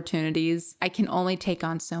these opportunities, I can only take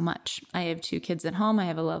on so much. I have 2 kids at home. I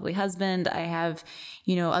have a lovely husband. I have,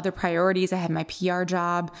 other priorities. I have my PR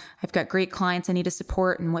job. I've got great clients I need to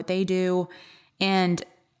support and what they do. And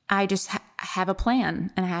I just have a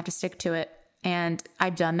plan and I have to stick to it. And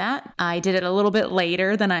I've done that. I did it a little bit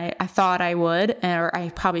later than I thought I would, or I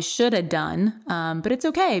probably should have done. But it's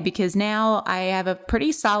okay because now I have a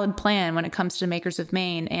pretty solid plan when it comes to Makers of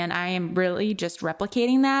Maine. And I am really just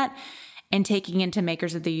replicating that and taking into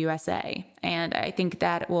Makers of the USA. And I think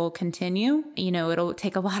that will continue. It'll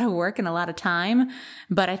take a lot of work and a lot of time,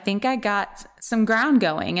 but I think I got some ground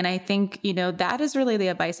going. And I think, that is really the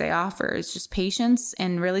advice I offer is just patience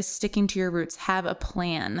and really sticking to your roots. Have a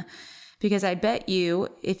plan. Because I bet you,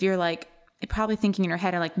 if you're probably thinking in your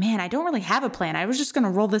head, man, I don't really have a plan. I was just going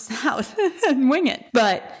to roll this out and wing it.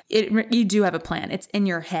 But you do have a plan. It's in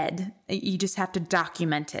your head. You just have to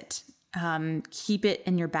document it. Keep it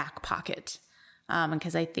in your back pocket.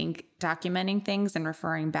 Because I think documenting things and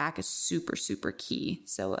referring back is super, super key.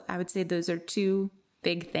 So I would say those are 2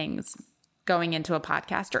 big things going into a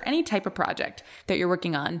podcast or any type of project that you're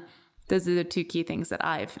working on. Those are the 2 key things that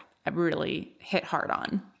I've really hit hard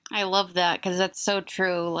on. I love that because that's so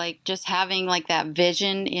true. Just having that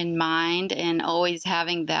vision in mind and always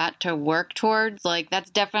having that to work towards, that's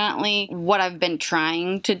definitely what I've been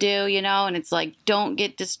trying to do, and it's don't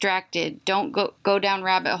get distracted. Don't go down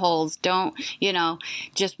rabbit holes. Don't,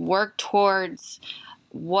 just work towards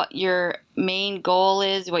what your main goal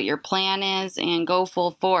is, what your plan is, and go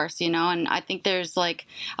full force, and I think there's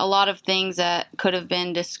a lot of things that could have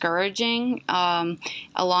been discouraging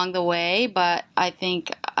along the way, but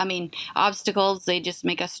obstacles, they just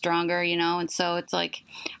make us stronger, and so it's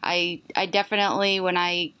I definitely, when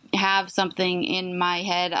I have something in my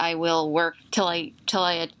head, I will work till I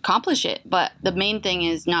accomplish it. But the main thing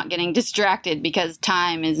is not getting distracted because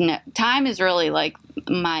time is really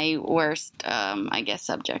my worst,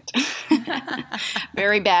 subject.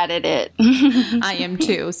 Very bad at it. I am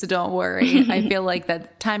too, so don't worry. I feel like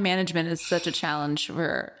that time management is such a challenge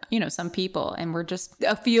for, some people, and we're just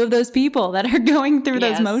a few of those people that are going through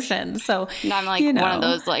those motions. So and I'm one of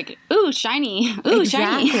those ooh, shiny, ooh,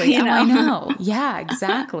 exactly. shiny. I know. Yeah,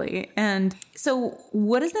 exactly. And so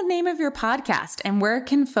what is the name of your podcast and where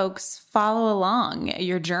can folks follow along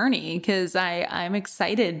your journey? Because I'm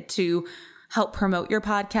excited to help promote your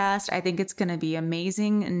podcast. I think it's going to be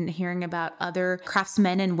amazing, and hearing about other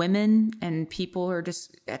craftsmen and women and people who are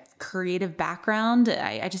just a creative background.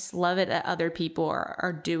 I just love it that other people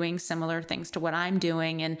are doing similar things to what I'm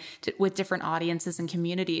doing and with different audiences and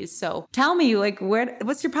communities. So tell me,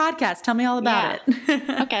 what's your podcast? Tell me all about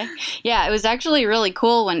it. Okay. Yeah, it was actually really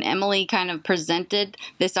cool when Emily kind of presented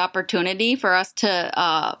this opportunity for us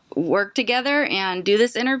to work together and do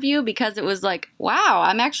this interview, because it was wow,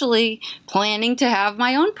 I'm actually planning to have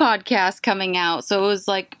my own podcast coming out. So it was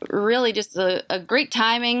really just a great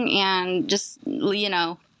timing and just,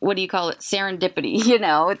 what do you call it? Serendipity,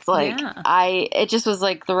 it's it just was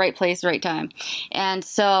the right place, right time. And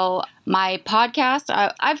so my podcast,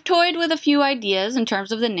 I've toyed with a few ideas in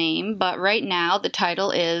terms of the name, but right now the title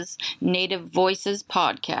is Native Voices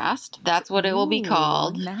Podcast. That's what it will be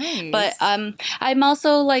called. Nice. But I'm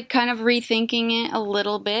also kind of rethinking it a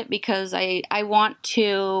little bit because I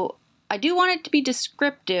do want it to be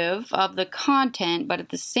descriptive of the content, but at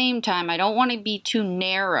the same time, I don't want to be too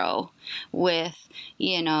narrow with,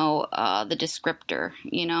 the descriptor,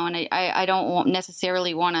 and I don't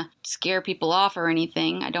necessarily want to scare people off or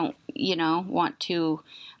anything. I don't, want to,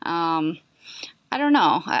 I don't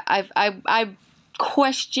know. I've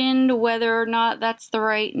questioned whether or not that's the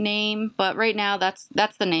right name, but right now that's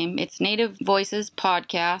the name. It's Native Voices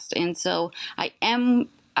Podcast, and so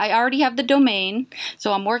I already have the domain,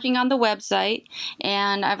 so I'm working on the website,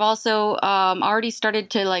 and I've also already started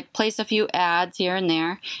to place a few ads here and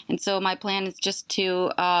there, and so my plan is just to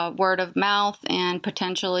word of mouth and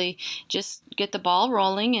potentially just get the ball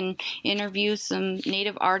rolling and interview some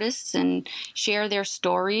Native artists and share their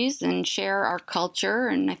stories and share our culture,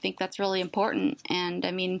 and I think that's really important. And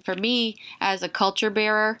for me as a culture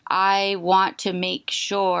bearer, I want to make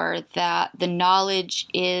sure that the knowledge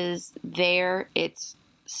is there, it's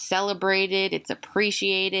celebrated, it's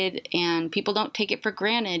appreciated, and people don't take it for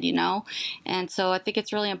granted, And so I think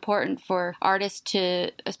it's really important for artists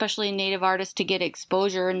especially Native artists, to get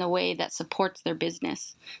exposure in the way that supports their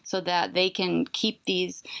business so that they can keep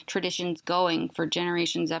these traditions going for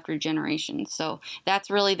generations after generations. So that's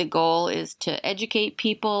really the goal, is to educate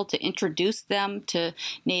people, to introduce them to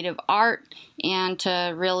Native art, and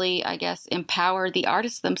to really, I guess, empower the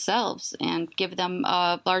artists themselves and give them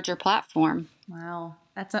a larger platform. Wow.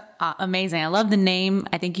 That's amazing. I love the name.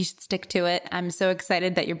 I think you should stick to it. I'm so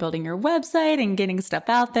excited that you're building your website and getting stuff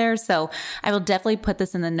out there. So I will definitely put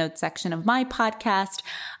this in the notes section of my podcast.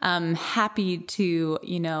 I'm happy to,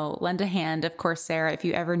 lend a hand. Of course, Sarah, if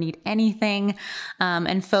you ever need anything,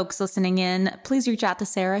 and folks listening in, please reach out to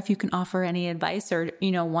Sarah if you can offer any advice or,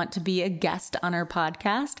 want to be a guest on our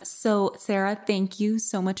podcast. So Sarah, thank you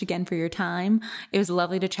so much again for your time. It was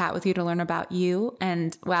lovely to chat with you, to learn about you.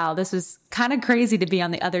 And wow, this was kind of crazy to be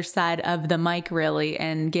on the other side of the mic, really,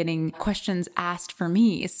 and getting questions asked for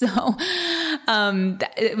me. So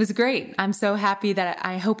it was great. I'm so happy that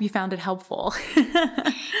I hope you found it helpful.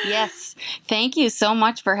 Yes. Thank you so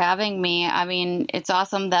much for having me. I mean, it's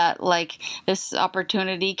awesome that this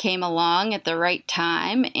opportunity came along at the right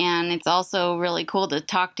time. And it's also really cool to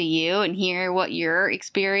talk to you and hear what your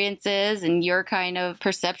experience is and your kind of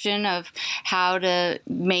perception of how to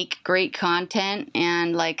make great content.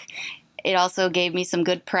 And it also gave me some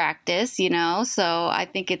good practice, so I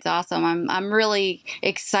think it's awesome. I'm really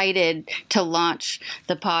excited to launch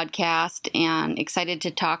the podcast and excited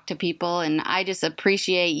to talk to people. And I just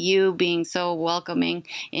appreciate you being so welcoming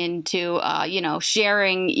into,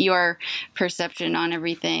 sharing your perception on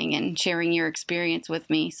everything and sharing your experience with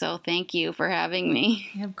me. So thank you for having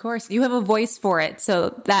me. Of course, you have a voice for it.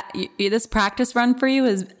 So this practice run for you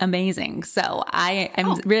is amazing. So I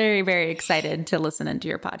am very, very excited to listen into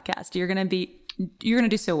your podcast. You're going to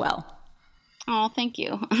do so well. Oh, thank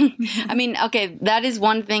you. I mean, okay, that is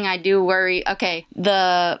one thing I do worry. Okay,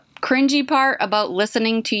 the cringy part about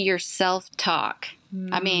listening to yourself talk.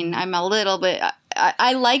 I mean, I'm a little bit,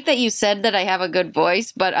 I like that you said that I have a good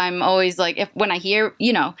voice, but I'm always when I hear,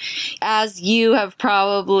 as you have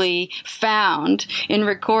probably found in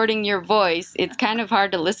recording your voice, it's kind of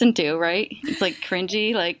hard to listen to, right? It's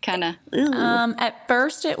cringy, kind of. At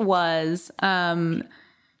first it was,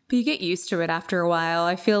 but you get used to it after a while.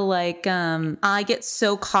 I feel like I get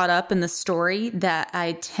so caught up in the story that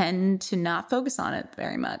I tend to not focus on it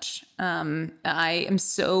very much. I am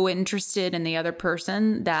so interested in the other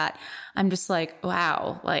person that I'm just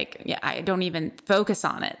wow, I don't even focus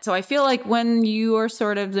on it. So I feel like when you are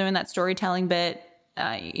sort of doing that storytelling bit,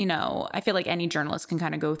 I feel like any journalist can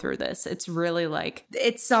kind of go through this. It's really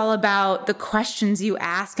it's all about the questions you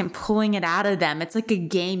ask and pulling it out of them. It's like a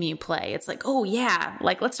game you play. It's oh yeah,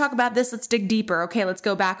 let's talk about this. Let's dig deeper. Okay, let's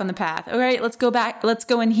go back on the path. All right, let's go back. Let's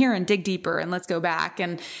go in here and dig deeper and let's go back.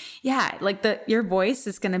 And yeah, your voice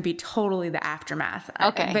is going to be totally the aftermath.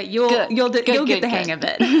 Okay. But you'll get the hang of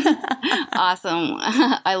it. Awesome.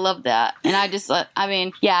 I love that. And I just,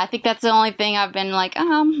 I think that's the only thing I've been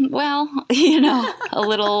a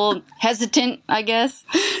little hesitant, I guess,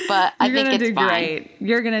 but I think it's fine.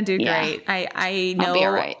 You're going to do great. I know, I'll be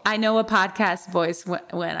all right. I know a podcast voice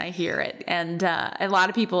when I hear it. And a lot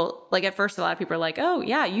of people, at first, a lot of people are like, oh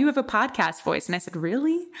yeah, you have a podcast voice. And I said,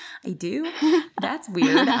 really? I do? That's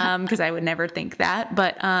weird. Because I would never think that,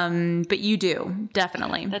 but you do,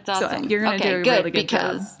 definitely. That's awesome. So you're going to do a really good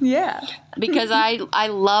job. Yeah. Because I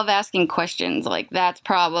love asking questions. That's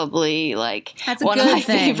probably that's one of my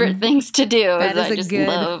favorite things to do. That is I just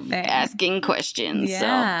love asking questions.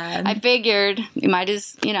 Yeah. So I figured you might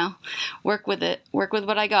just, work with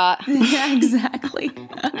what I got. Yeah, exactly.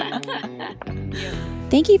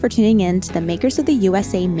 Thank you for tuning in to the Makers of the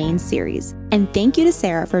USA main series. And thank you to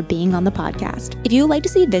Sarah for being on the podcast. If you would like to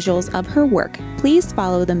see visuals of her work, please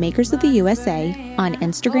follow the Makers of the USA on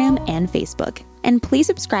Instagram and Facebook. And please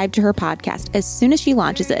subscribe to her podcast as soon as she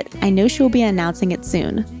launches it. I know she will be announcing it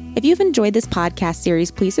soon. If you've enjoyed this podcast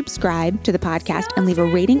series, please subscribe to the podcast and leave a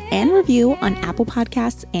rating and review on Apple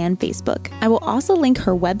Podcasts and Facebook. I will also link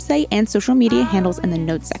her website and social media handles in the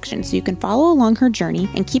notes section so you can follow along her journey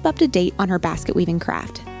and keep up to date on her basket weaving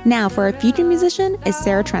craft. Now, for our featured musician is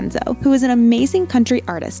Sarah Trenzo, who is an amazing country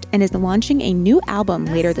artist and is launching a new album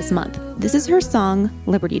later this month. This is her song,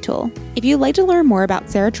 Liberty Tool. If you'd like to learn more about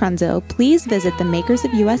Sarah Trenzo, please visit the Makers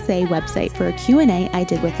of USA website for a Q&A I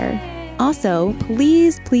did with her. Also,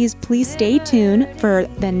 please stay tuned for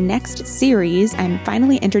the next series. I'm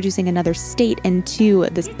finally introducing another state into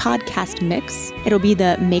this podcast mix. It'll be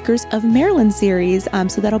the Makers of Maryland series,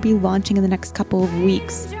 so that'll be launching in the next couple of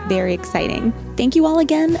weeks. Very exciting. Thank you all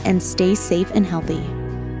again, and stay safe and healthy.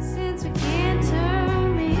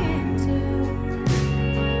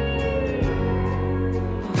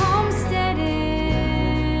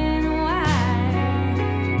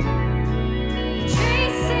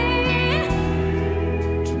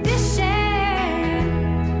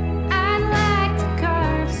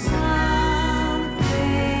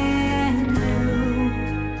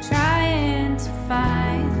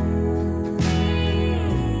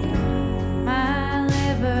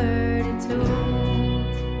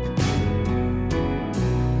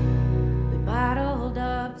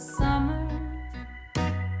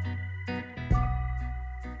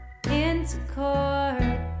 into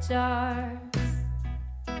corridors.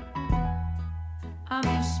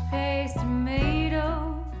 Amish paste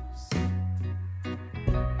tomatoes,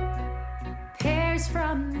 pears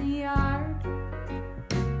from the yard,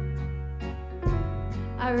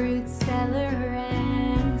 a root cellar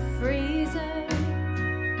and freezer.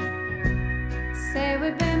 Say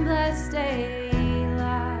we've been blessed a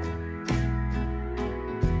lot.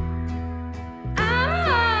 I'm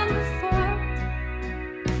hungry for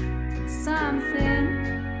something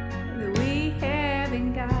that we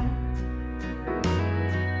haven't got.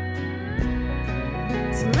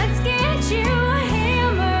 So let's get you a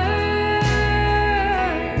hammer,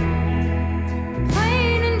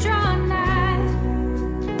 plain and drawn knife,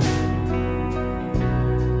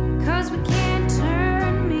 'cause we can't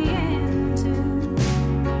turn me into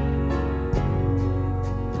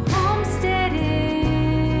a homesteading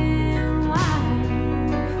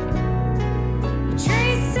wife,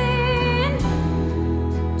 tracing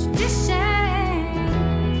tradition.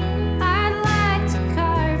 I'd like to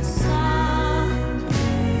carve something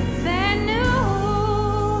new,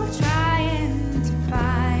 trying to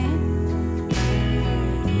find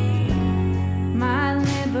my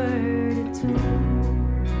liberty tool.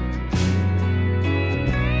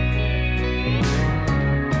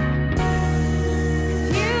 If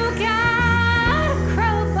you got a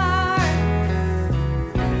crowbar,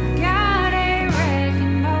 got a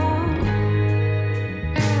wrecking ball,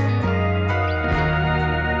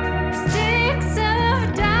 sticks of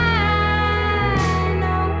dynamite,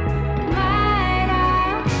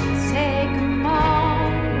 I'll take 'em all.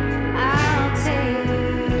 I'll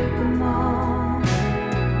take 'em all.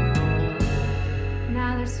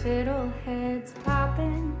 Now there's fiddleheads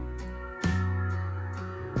popping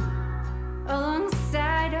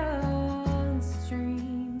alongside of the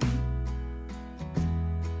stream,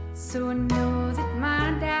 so I know that my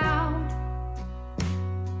doubt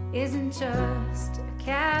isn't just a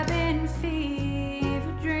cabin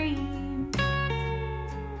fever dream,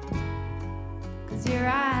 'cause your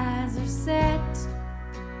eyes are set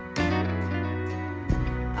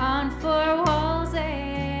on four walls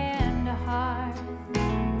and a hearth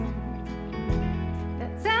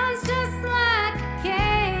that sounds just like a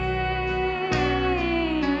cage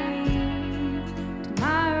to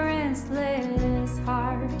my restless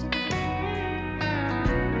heart.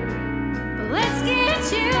 But let's get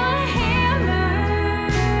you